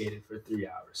in, skated for 3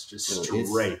 hours. Just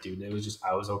straight, dude. It was just,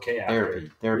 I was okay after.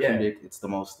 Therapeutic. It's the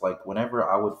most, like, whenever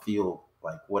I would feel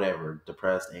like whatever,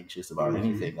 depressed, anxious about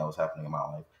anything that was happening in my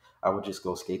life, I would just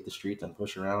go skate the streets and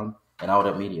push around, and I would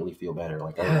immediately feel better.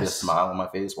 Like I would just smile on my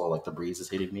face while like the breeze is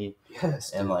hitting me.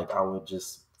 And like I would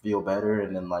just feel better,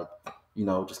 and then like,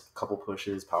 just a couple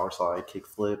pushes, power slide, kick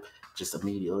flip, just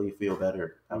immediately feel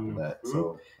better after that.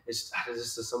 So it's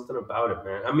just something about it,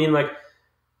 man. I mean, like,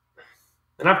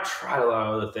 and I've tried a lot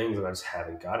of other things and I just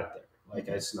haven't got it there. Like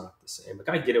it's not the same. Like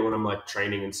I get it when I'm like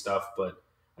training and stuff, but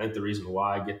I think the reason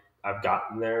why I've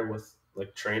gotten there with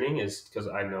like training is because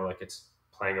I know like it's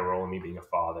playing a role in me being a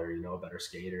father, a better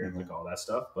skater, and like all that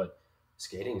stuff. But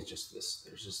skating is just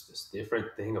there's just this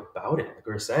different thing about it. Like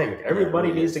we were saying, like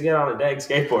everybody needs to get on a dang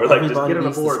skateboard. Like just get on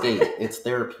a board. It's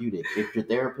therapeutic. If your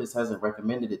therapist hasn't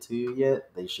recommended it to you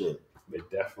yet, they should. They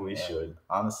definitely should.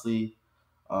 Honestly,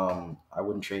 I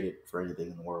wouldn't trade it for anything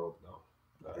in the world. No,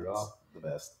 not at all. The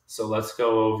best. So let's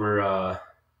go over,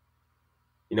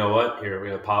 you know what? Here, we're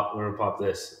going to pop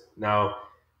this. Now,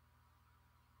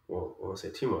 well, I won't say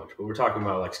too much, but we're talking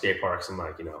about like skate parks and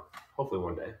like, hopefully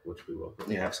one day, which we will,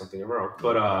 we have something of our own.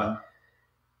 But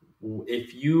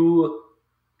if you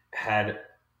had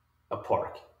a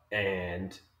park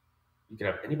and you could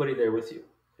have anybody there with you,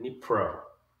 any pro,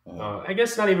 I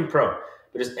guess not even pro,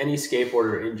 but just any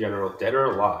skateboarder in general, dead or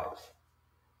alive,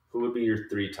 who would be your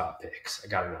 3 top picks? I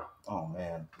got to know. Oh,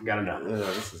 man. I got to know.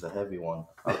 This is a heavy one.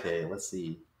 Okay, let's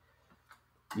see.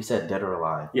 You said dead or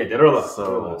alive. Yeah, dead or alive.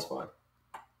 So, that's fine.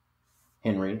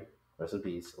 Henry, rest in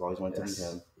peace. Always wanted to meet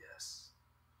him. Yes.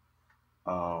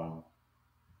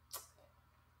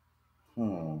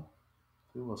 Who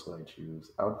else would I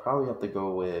choose? I would probably have to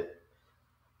go with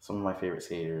some of my favorite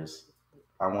skaters.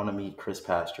 I want to meet Chris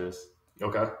Pastras.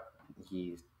 Okay.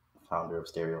 He's founder of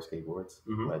Stereo Skateboards,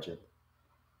 legend.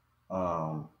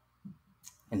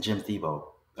 And Jim Thiebaud.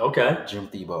 Okay. Jim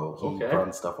Thiebaud. He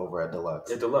runs stuff over at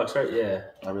Deluxe. At Deluxe, right? Yeah.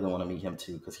 I really want to meet him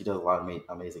too, because he does a lot of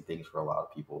amazing things for a lot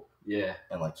of people. Yeah.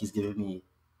 And like he's given me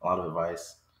a lot of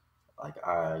advice. Like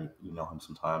I email him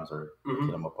sometimes or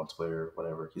hit him up on Twitter,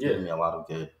 whatever. He's given me a lot of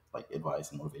good like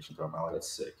advice and motivation throughout my life.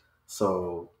 That's sick.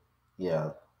 So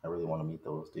yeah, I really want to meet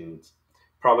those dudes.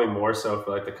 Probably more so for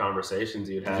like the conversations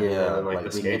you'd have than like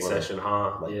the skate session,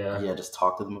 huh? Just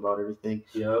talk to them about everything.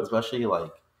 Yeah. Especially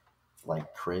like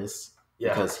Chris.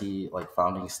 Yeah. Because he like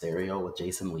founding Stereo with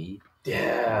Jason Lee.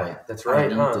 Yeah, that's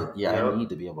right. I need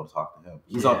to be able to talk to him.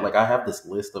 He's on like I have this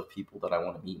list of people that I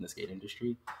want to meet in the skate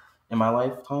industry, in my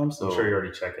lifetime. So I'm sure you're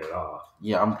already checking it off.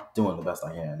 Yeah, I'm doing the best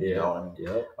I can. Yeah. You know what I mean?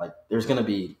 Yeah. Like, there's gonna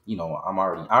be, I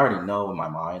already know in my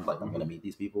mind, like, I'm gonna meet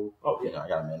these people. Oh yeah. I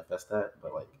gotta manifest that.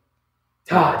 But like,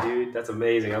 dude, that's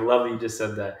amazing. I love that you just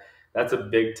said that. That's a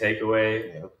big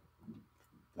takeaway.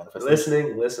 Yeah.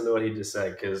 Listen to what he just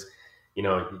said, because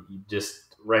you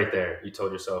just right there, you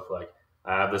told yourself, like,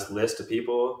 I have this list of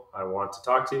people I want to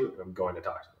talk to, and I'm going to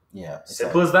talk to them. Yeah,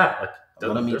 simple as that. Like,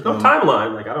 there's no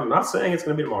timeline. Like, I'm not saying it's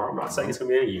going to be tomorrow. I'm not saying it's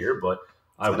going to be in a year, but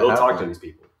I will talk to these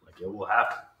people. Like, it will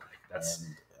happen. Like, that's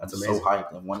amazing. So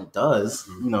hyped, and when it does,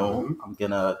 I'm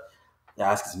gonna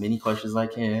ask as many questions as I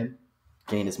can,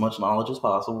 gain as much knowledge as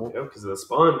possible. Yeah, because of the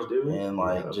sponge, dude.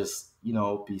 And just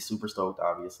be super stoked,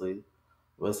 obviously.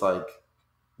 But it's like,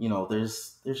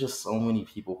 there's just so many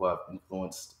people who have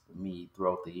influenced me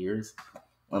throughout the years,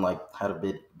 and like had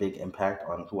a big impact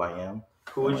on who I am.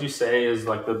 Who would you say is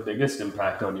like the biggest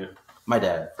impact on you? My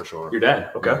dad, for sure. Your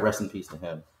dad, okay. Rest in peace to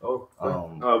him. Oh,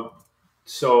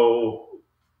 so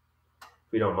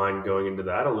if we don't mind going into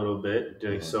that a little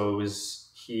bit. So was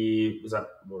that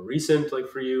more recent, like,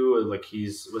 for you, or like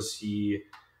was he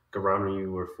around when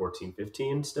you were 14,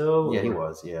 15 still? Yeah, he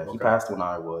was. Yeah, okay. He passed when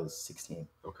I was 16.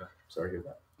 Okay, sorry to hear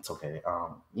that. It's okay.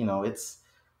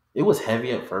 It was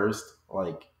heavy at first,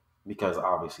 like, because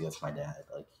obviously that's my dad.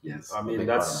 Like,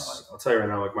 I'll tell you right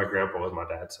now, like, my grandpa was my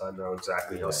dad, so I know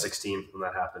exactly. I was 16 when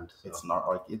that happened.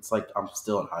 So. It's like I'm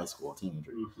still in high school, a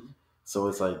teenager. Mm-hmm. So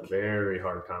it's like very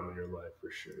hard time in your life, for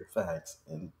sure. Facts.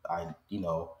 And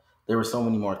there were so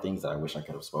many more things that I wish I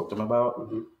could have spoken to him about.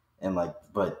 Mm-hmm. And like,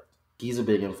 but he's a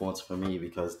big influence for me,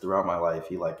 because throughout my life,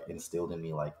 he like instilled in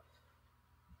me, like,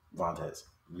 Vontez,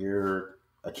 you're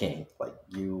a king. Like,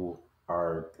 you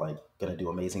are like gonna do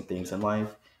amazing things in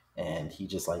life. And he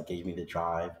just like gave me the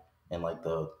drive and like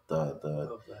the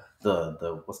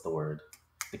what's the word?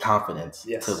 The confidence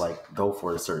to like go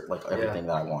for everything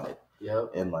that I wanted. Yeah.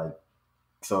 And like,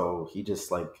 so he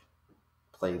just like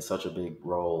played such a big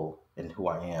role in who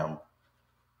I am.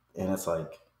 And it's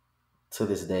like, to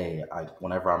this day,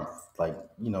 whenever I'm like,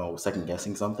 second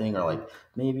guessing something, or like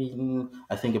maybe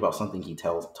I think about something he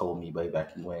told me way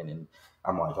back when, and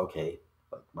I'm like, okay,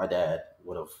 like, my dad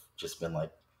would have just been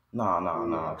like,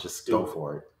 nah, just go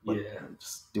for it. Like,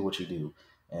 just do what you do.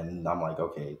 And I'm like,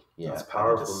 okay, yeah. That's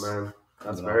powerful, man.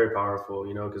 That's very powerful,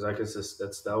 because I guess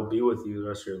that'll be with you the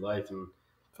rest of your life. And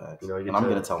facts. And I'm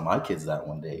gonna tell my kids that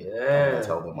one day. Yeah. I'm gonna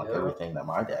tell them like everything that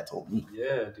my dad told me.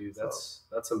 Yeah, dude,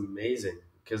 that's amazing,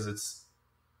 because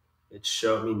it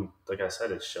shows. I mean, like I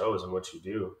said, it shows in what you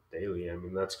do daily. I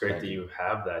mean, that's great that you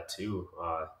have that too.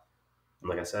 And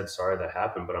like I said, sorry that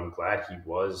happened, but I'm glad he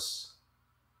was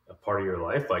a part of your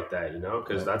life like that,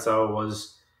 because that's how it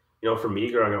was. For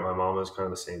me growing up, my mom was kind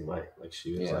of the same way. Like,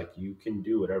 she was like, you can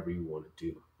do whatever you want to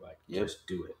do. Like, just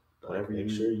do it. Like, make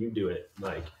sure you do it.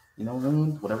 Like,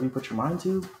 whatever you put your mind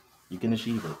to, you can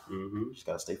achieve it. Mm-hmm. You just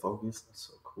gotta stay focused. That's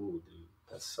so cool, dude.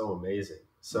 That's so amazing.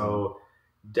 So,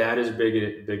 dad is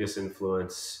biggest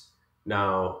influence.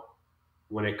 Now,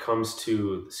 when it comes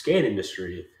to the skate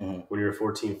industry, when you were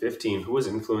 14, 15, who was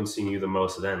influencing you the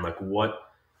most then? Like, what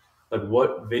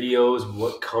videos,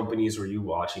 what companies were you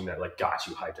watching that like got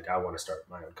you hyped? Like, I want to start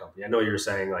my own company. I know you were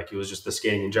saying like it was just the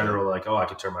skating in general, like, oh, I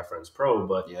could turn my friends pro,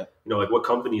 but like, what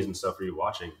companies and stuff were you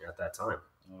watching at that time?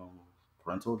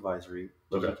 Parental Advisory,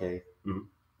 DGK. Mm-hmm.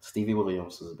 Stevie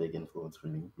Williams was a big influence for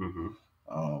me.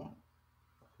 Mm-hmm.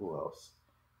 Who else?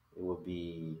 It would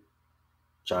be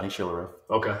Johnny Shilleriff.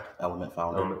 Okay. Element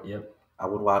founder. Yep. I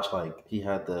would watch, like, he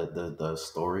had the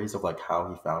stories of like how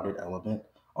he founded Element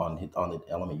on the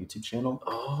Element YouTube channel.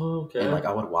 Oh, okay. And like,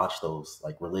 I would watch those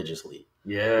like religiously.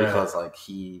 Yeah. Because like,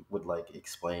 he would like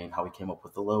explain how he came up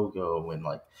with the logo, and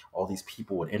like all these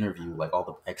people would interview like all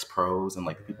the ex-pros and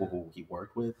like the people who he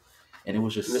worked with. And it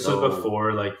was just this was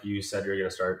before, like, you said you're going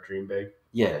to start Dream Big?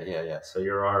 Yeah. So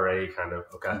you're already kind of,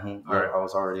 okay. Mm-hmm. All right. I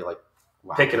was already like,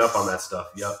 wow, picking up on that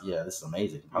stuff. Yep. Yeah, this is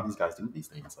amazing. How these guys do these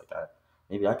things. Like,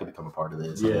 maybe I could become a part of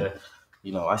this. Yeah.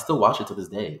 And, I still watch it to this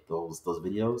day, those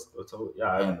videos. Yeah,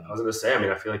 I was going to say, I mean,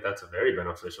 I feel like that's a very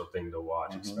beneficial thing to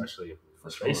watch, especially for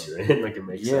the space you're in. Like, it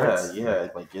makes sense. Yeah.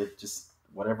 Like, it just,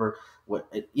 whatever.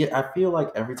 I feel like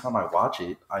every time I watch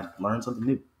it, I learn something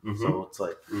new. Mm-hmm. So it's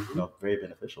like, very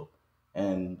beneficial.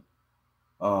 And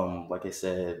like I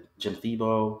said, Jim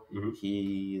Thiebaud,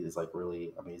 he is like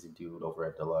really amazing dude over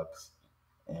at Deluxe.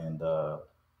 And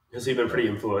has he been pretty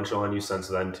influential on you since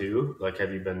then too? Like,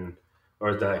 have you been,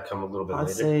 or did that come a little bit later?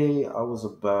 I'd say I was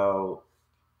about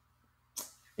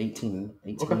 17,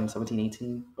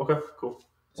 18. Okay, cool.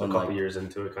 So a couple years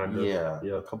into it, kind of. Yeah,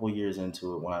 a couple years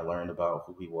into it, when I learned about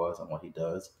who he was and what he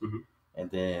does. Mm-hmm.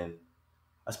 And then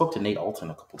I spoke to Nate Alton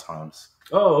a couple times.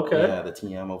 Oh, okay. Yeah, the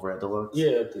TM over at Deluxe.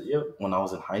 Yeah, yep. When I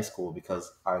was in high school,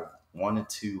 because I wanted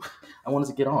to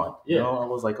get on. Yeah. You know, I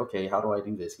was like, okay, how do I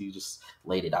do this? He just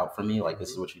laid it out for me. Like,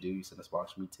 this is what you do. You send us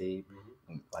watch me tape,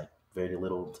 and like very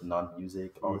little to none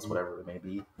music, all this, whatever it may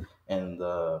be. And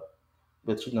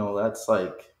but you know, that's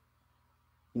like,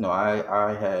 you know,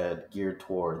 I had geared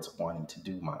towards wanting to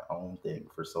do my own thing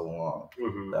for so long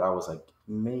that I was like,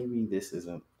 maybe this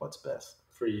isn't what's best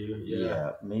for you.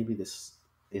 Yeah, maybe this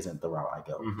isn't the route I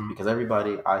go, because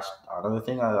everybody. Another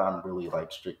thing I'm really I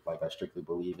strictly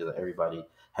believe is that everybody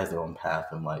has their own path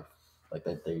in life, like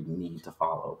that they need to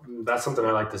follow. That's something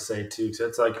I like to say too, because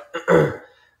it's like,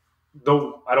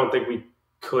 though I don't think we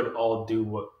could all do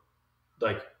what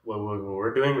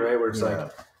we're doing, right? Where it's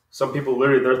like some people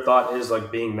literally their thought is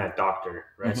like being that doctor,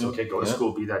 right? So okay, go to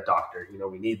school, be that doctor. You know,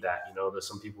 we need that. You know, there's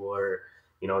some people are.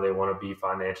 You know, they want to be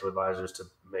financial advisors to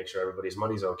make sure everybody's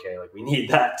money's okay. Like, we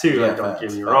need that too. Like, don't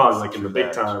get me wrong. Like, in the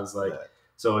big times, like,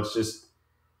 so it's just,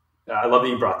 I love that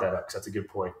you brought that up, because that's a good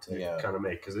point to kind of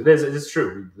make, because it is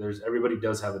true. Everybody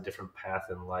does have a different path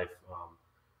in life.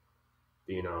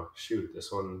 You know, shoot,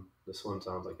 this one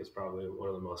sounds like it's probably one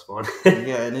of the most fun.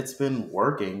 Yeah, and it's been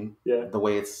working the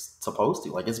way it's supposed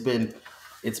to. Like, it's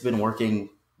been working.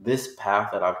 This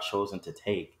path that I've chosen to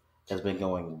take has been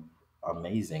going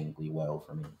amazingly well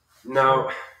for me.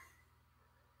 Now,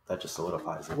 that just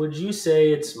solidifies it. Would you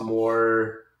say it's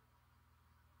more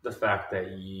the fact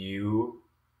that you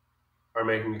are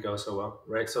making it go so well,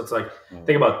 right? So it's like,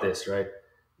 think about this, right?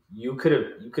 You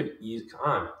could use,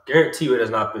 guarantee you it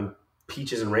has not been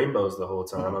peaches and rainbows the whole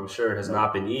time. I'm sure it has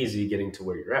not been easy getting to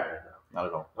where you're at right now. Not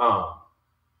at all.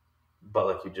 But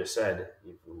like you just said,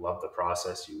 you love the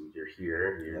process. You're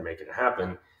here. You're making it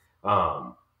happen.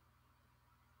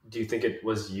 Do you think it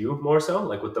was you more so,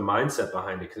 like with the mindset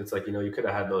behind it? Because it's like, you know, you could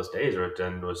have had those days where it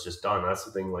then was just done. That's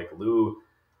the thing. Like Lou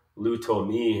told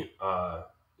me,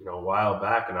 you know, a while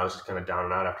back, and I was just kind of down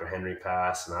and out after Henry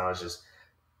passed, and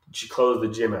she closed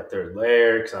the gym at Third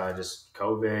Layer because I just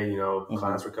COVID, you know,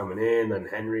 clients were coming in, then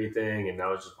Henry thing, and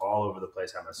I was just all over the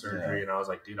place, had my surgery, and I was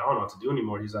like, dude, I don't know what to do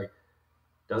anymore. He's like,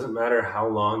 doesn't matter how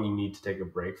long you need to take a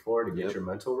break for to get your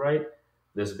mental right.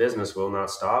 This business will not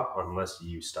stop unless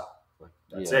you stop. Like,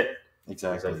 that's it.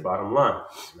 Exactly. It's like bottom line.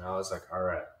 And I was like, all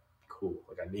right, cool.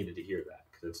 Like, I needed to hear that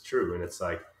because it's true. And it's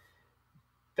like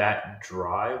that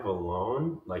drive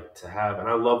alone, like to have, and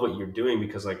I love what you're doing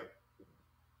because like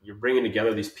you're bringing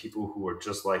together these people who are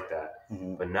just like that.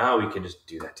 But now we can just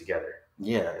do that together.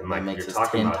 Yeah. And like makes you're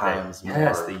talking 10 about times that.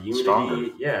 Yes, the unity. Stronger.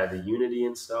 Yeah, the unity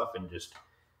and stuff, and just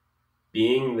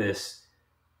being this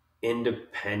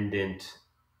independent,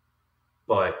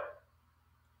 but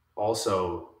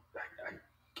also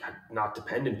not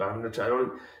dependent, but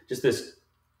just this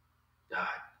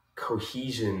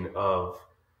cohesion of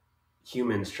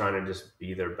humans trying to just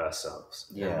be their best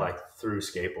selves. And like through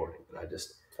skateboarding. And I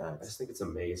just think it's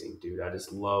amazing, dude. I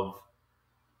just love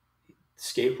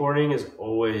skateboarding is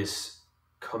always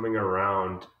coming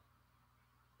around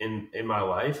in my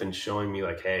life and showing me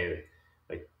like, hey,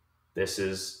 like this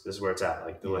is where it's at.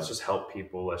 Like, let's just help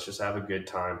people. Let's just have a good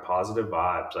time, positive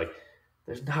vibes. Like,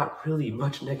 there's not really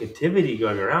much negativity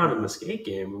going around in the skate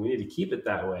game. We need to keep it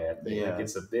that way. I think like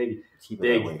it's a big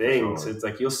thing. So it's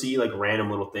like you'll see like random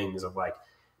little things of like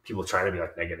people trying to be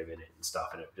like negative in it and stuff,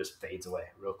 and it just fades away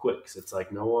real quick. So it's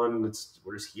like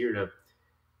we're just here to.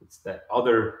 It's that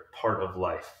other part of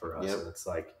life for us, and it's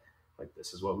like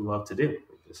this is what we love to do.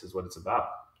 Like, this is what it's about.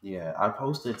 Yeah, I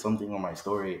posted something on my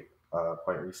story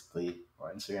quite recently,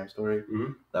 or Instagram story,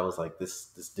 that was like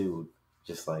this dude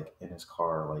just like in his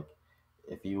car, like,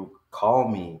 if you call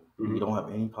me, you don't have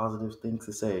any positive things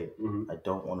to say, I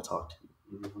don't want to talk to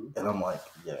you. And I'm like,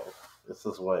 yo, this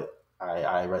is what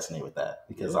I resonate with that,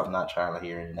 because I'm not trying to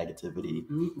hear any negativity,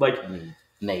 like any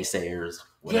naysayers.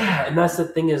 Whatever. Yeah, and that's the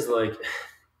thing is like,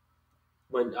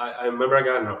 when I remember I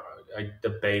got in a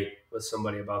debate with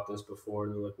somebody about this before,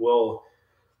 and they're like, well,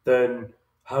 then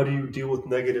how do you deal with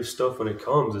negative stuff when it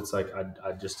comes? It's like,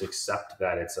 I just accept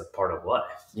that it's a part of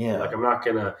life. Yeah. Like, I'm not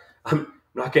gonna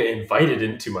invite it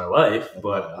into my life,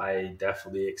 but I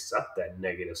definitely accept that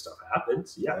negative stuff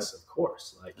happens. Yes, of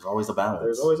course. Like, there's always a balance.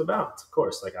 There's always a balance, of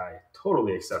course. Like, I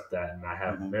totally accept that, and I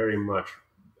have very much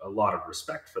a lot of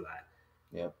respect for that.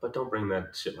 Yeah, but don't bring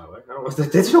that shit my way. I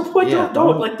don't. There's no point.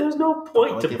 Don't like. There's no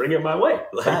point to bring it my way.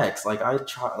 Like, facts. Like, I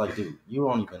try. Like, dude, you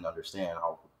don't even understand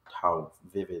how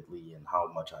vividly and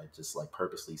how much I just like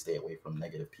purposely stay away from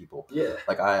negative people. Yeah.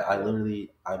 Like, I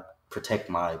literally protect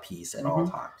my peace at all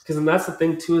times. Because then that's the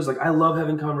thing too, is like I love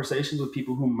having conversations with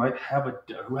people who might have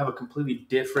a completely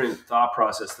different thought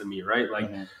process than me. Right. Like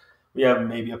we have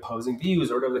maybe opposing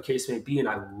views or whatever the case may be. And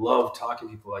I love talking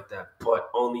to people like that, but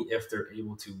only if they're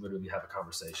able to literally have a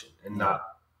conversation and not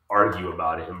argue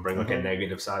about it and bring like a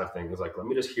negative side of things. Like, let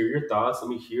me just hear your thoughts. Let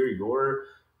me hear your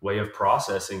way of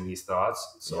processing these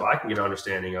thoughts so I can get an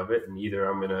understanding of it. And either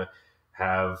I'm going to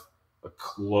have a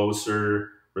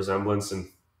closer resemblance in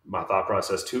my thought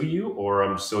process to you, or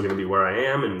I'm still going to be where I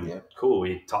am. And cool,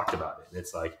 we talked about it. And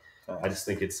it's like, I just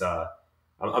think it's, I'm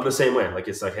the same way. Like,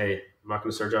 it's like, hey, I'm not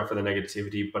going to search out for the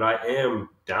negativity, but I am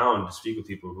down to speak with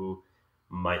people who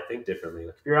might think differently.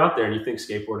 Like, if you're out there and you think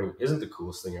skateboarding isn't the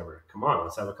coolest thing ever, come on,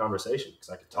 let's have a conversation, because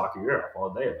I could talk your ear off all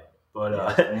day about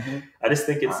it. But I just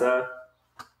think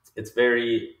it's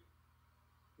very,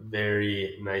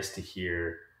 very nice to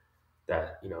hear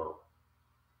that, you know,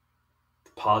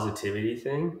 the positivity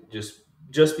thing, just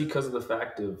because of the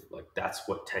fact of like, that's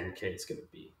what 10K is going to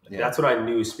be. Like, that's what I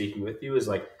knew speaking with you, is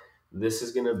like, this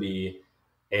is going to be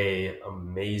a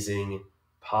amazing,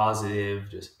 positive,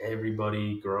 just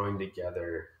everybody growing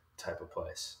together type of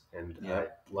place. And I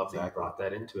love that you brought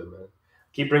that into it, man.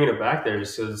 Keep bringing it back there,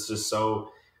 just because it's just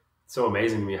so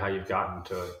amazing to me how you've gotten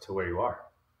to where you are.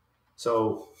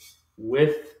 So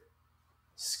with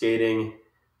skating,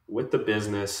 with the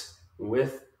business,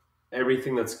 with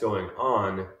everything that's going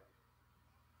on,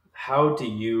 how do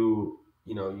you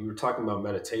know, you were talking about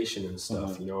meditation and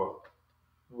stuff, you know,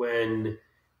 when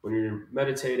you're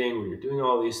meditating, when you're doing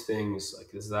all these things, like,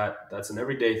 that's an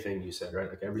everyday thing, you said, right?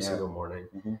 Like, every single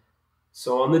morning.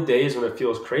 So on the days when it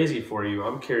feels crazy for you,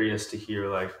 I'm curious to hear,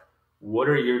 like, what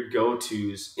are your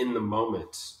go-tos in the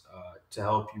moment to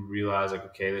help you realize, like,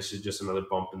 okay, this is just another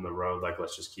bump in the road. Like,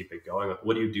 let's just keep it going. Like,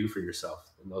 what do you do for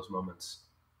yourself in those moments?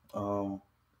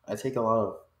 I take a lot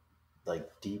of like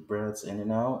deep breaths in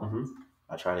and out.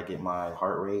 I try to get my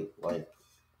heart rate like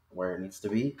where it needs to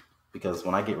be, because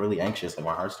when I get really anxious, like,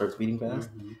 my heart starts beating fast.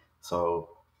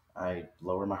 So I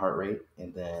lower my heart rate,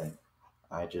 and then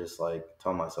I just like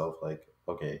tell myself, like,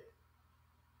 okay,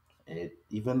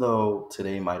 even though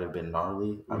today might have been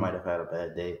gnarly, I might have had a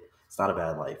bad day, it's not a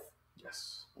bad life.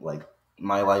 Like,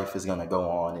 my life is gonna go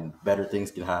on, and better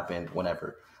things can happen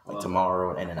whenever, like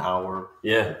tomorrow, in an hour,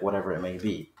 like, whatever it may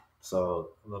be.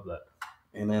 So I love that.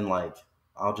 And then, like,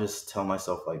 I'll just tell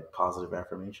myself like positive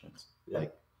affirmations,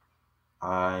 like,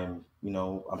 I'm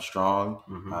strong,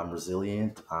 I'm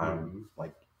resilient, I'm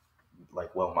like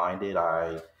well-minded,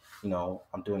 I'm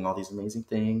doing all these amazing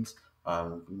things. I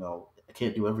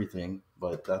can't do everything,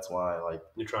 but that's why, like,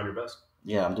 you're trying your best.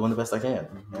 Yeah, I'm doing the best I can.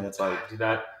 And it's like,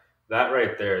 that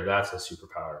right there, that's a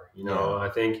superpower. You know, I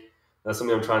think that's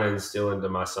something I'm trying to instill into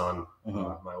my son,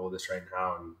 my oldest right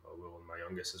now, and my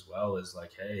youngest as well, is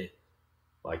like, hey,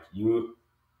 like,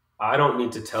 I don't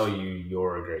need to tell you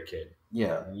you're a great kid.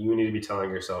 You need to be telling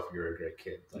yourself you're a great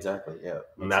kid. Like, exactly.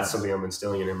 And that's something I'm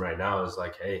instilling in him right now, is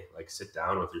like, hey, like, sit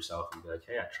down with yourself and be like,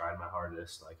 hey, I tried my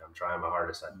hardest. Like, I'm trying my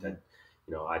hardest. I did,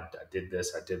 I did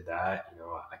this, I did that,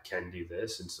 I can do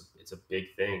this. And it's a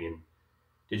big thing. And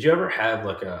did you ever have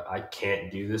like I can't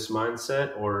do this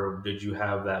mindset, or did you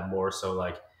have that more so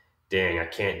like, dang, I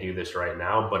can't do this right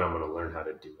now, but I'm going to learn how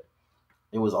to do it?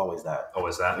 It was always that. Oh,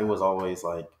 was that? It was always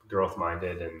like growth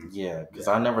minded, and because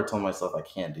I never told myself I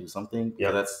can't do something.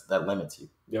 That limits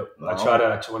you. I try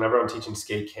to, whenever I'm teaching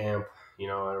skate camp,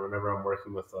 whenever I'm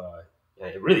working with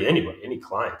really anybody, any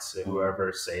clients,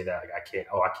 whoever say that, like,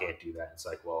 I can't do that. It's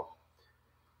like, well,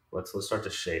 let's start to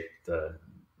shape the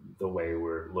way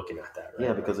we're looking at that, right?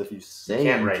 Yeah, because if you say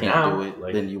you can't do it,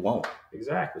 like, then you won't.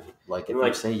 Exactly. Like, if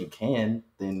you say you can,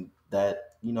 then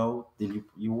that, then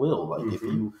you will. Like,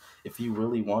 if you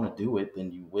really want to do it,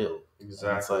 then you will.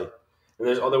 Exactly. And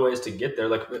there's other ways to get there.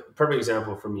 Like, perfect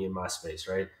example for me in my space,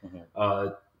 right?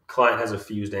 Client has a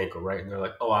fused ankle, right? And they're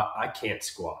like, oh, I can't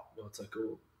squat. It's like,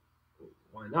 oh,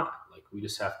 why not? Like, we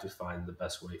just have to find the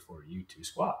best way for you to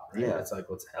squat, right? It's like,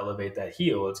 let's elevate that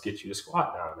heel. Let's get you to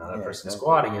squat now. Now that person's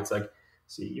squatting, it's like,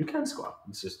 see, you can squat.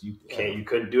 It's just, you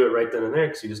couldn't do it right then and there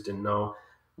because you just didn't know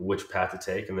which path to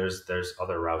take. And there's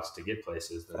other routes to get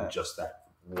places than just that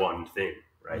one thing,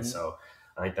 right? So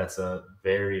I think that's a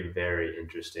very, very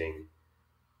interesting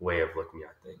way of looking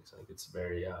at things. I think it's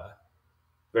very,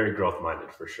 very growth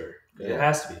minded for sure. It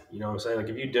has to be. You know what I'm saying? Like,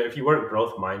 if you weren't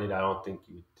growth minded, I don't think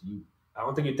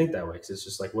you'd think that way, because it's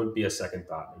just like, wouldn't be a second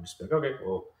thought. You'd just be like, okay,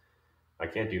 well, I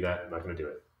can't do that. I'm not going to do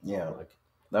it. Yeah, like,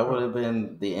 that would have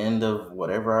been the end of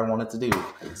whatever I wanted to do.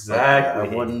 Exactly.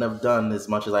 I wouldn't have done as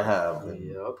much as I have.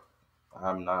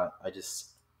 I'm not.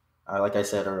 Like I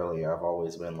said earlier, I've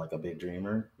always been like a big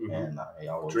dreamer, and I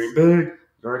always dream big.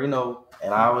 You already know,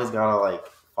 and I always gotta like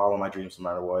follow my dreams no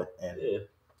matter what, and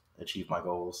achieve my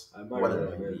goals.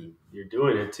 Whatever it may be. You're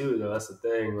doing it too, though. That's the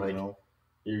thing. Like,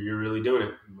 you're really doing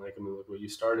it. Like, I mean, look what you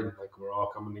started. Like, we're all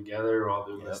coming together, we're all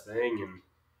doing this thing, and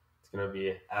it's going to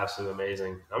be absolutely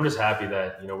amazing. I'm just happy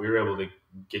that, we were able to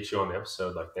get you on the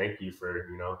episode. Like, thank you for,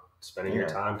 spending your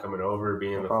time coming over,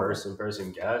 being the first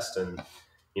in-person guest, and,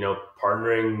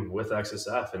 partnering with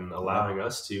XSF and allowing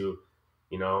us to,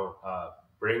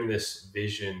 bring this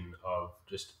vision of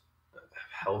just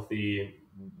healthy,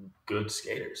 good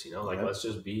skaters, let's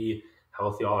just be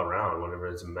healthy all around, whatever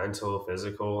it's mental,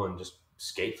 physical, and just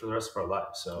skate for the rest of our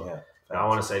life. So I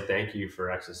want to say thank you from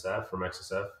XSF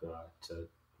to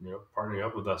partnering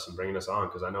up with us and bringing us on,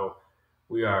 because I know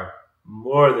we are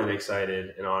more than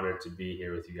excited and honored to be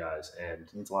here with you guys. And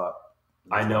it means a lot.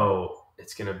 I know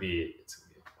it's gonna be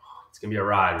a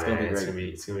ride, man. It's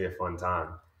gonna be a fun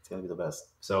time. It's gonna be the best.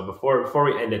 So before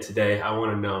we end it today, I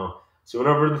want to know. So what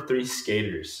are the 3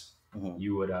 skaters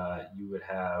you would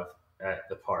have at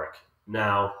the park?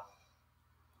 Now,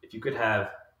 if you could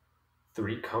have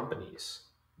 3 companies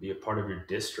be a part of your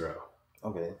distro,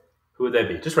 okay, who would they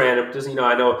be? Just random. Just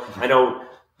I know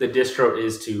the distro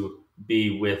is to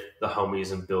be with the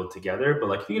homies and build together. But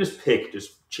like, if you could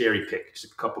just cherry pick,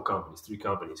 just a couple companies, 3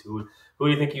 companies, who do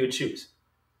you think you would choose?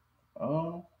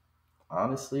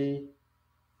 Honestly,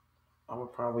 I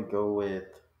would probably have to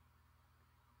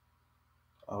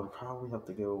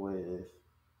go with.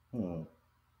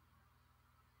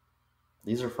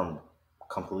 These are from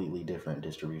completely different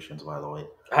distributions, by the way.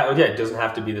 It doesn't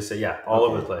have to be the same. Yeah, all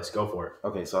over the place. Go for it.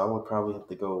 Okay, so I would probably have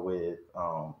to go with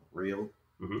Real.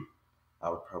 Mm-hmm. I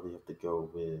would probably have to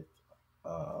go with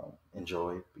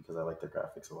Enjoy, because I like their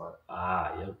graphics a lot.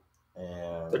 Yep.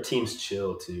 And their team's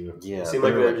chill too. Yeah, it seems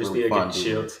like they're just really be like a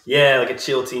chill. Dudes. Yeah, like a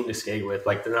chill team to skate with.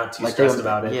 Like, they're not too stressed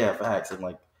about it. Yeah, facts. And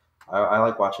like, I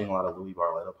like watching a lot of Louis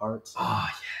Barletta parts. Oh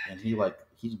yeah. And he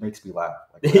makes me laugh.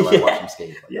 Like, I like watching him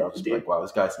skate. Like, I was just like, wow,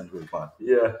 this guy seems really fun.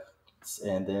 Yeah.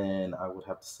 And then I would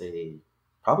have to say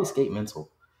probably Skate Mental.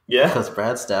 Yeah. Because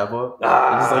Brad Stabba,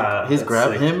 his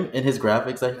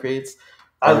graphics that he creates.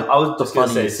 I was just gonna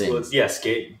say,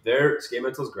 Skate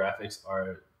Mental's graphics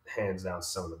are hands down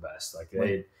some of the best. Like,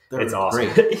 it's awesome.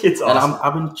 It's awesome. And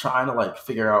I've been trying to like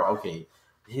figure out, okay,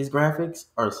 his graphics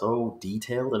are so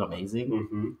detailed and amazing.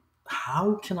 Mm-hmm.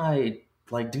 How can I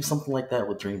like do something like that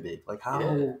with Dream Big? Like, how?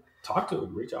 Yeah. Talk to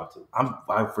him, reach out to him.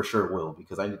 I for sure will,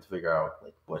 because I need to figure out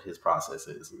like what his process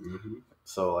is. Mm-hmm.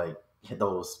 So like,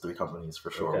 those 3 companies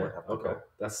for sure would have to go.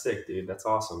 That's sick, dude. That's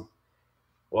awesome.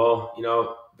 Well,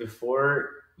 before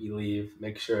you leave,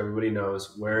 make sure everybody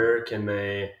knows where can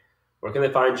they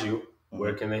find you,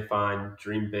 where can they find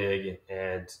Dream Big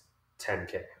and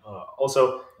 10K.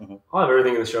 Also, I'll have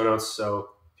everything in the show notes. So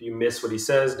if you miss what he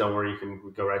says, don't worry. You can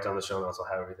go right down the show notes. I'll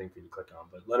have everything for you to click on.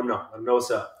 But let him know. Let him know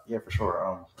what's up. Yeah, for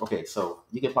sure. Okay, so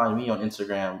you can find me on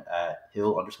Instagram at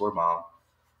hill_mom.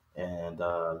 And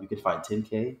you can find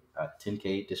 10K at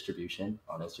 10K Distribution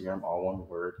on Instagram, all one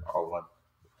word, all one.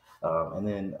 And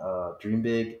then Dream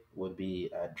Big would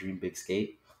be at Dream Big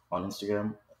Skate on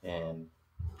Instagram, and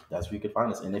that's where you can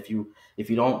find us. And if you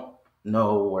don't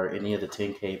know where any of the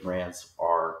 10K brands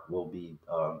will be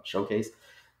showcased,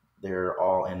 they're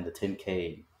all in the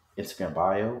 10K Instagram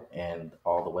bio, and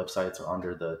all the websites are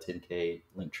under the 10K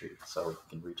link tree, so you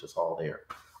can reach us all there.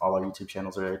 All our YouTube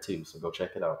channels are there too, so go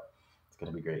check it out. It's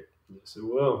gonna be great. Yes, it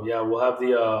will. Yeah, we'll have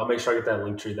the. I'll make sure I get that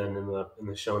link tree then in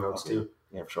the show notes too.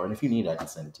 Yeah, for sure. And if you need it, I can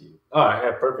send it to you. All right.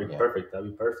 Yeah, perfect. Yeah. Perfect. That'd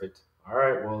be perfect. All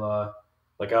right. Well,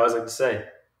 like I always like to say,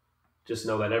 just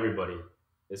know that everybody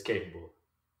is capable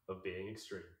of being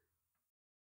extreme.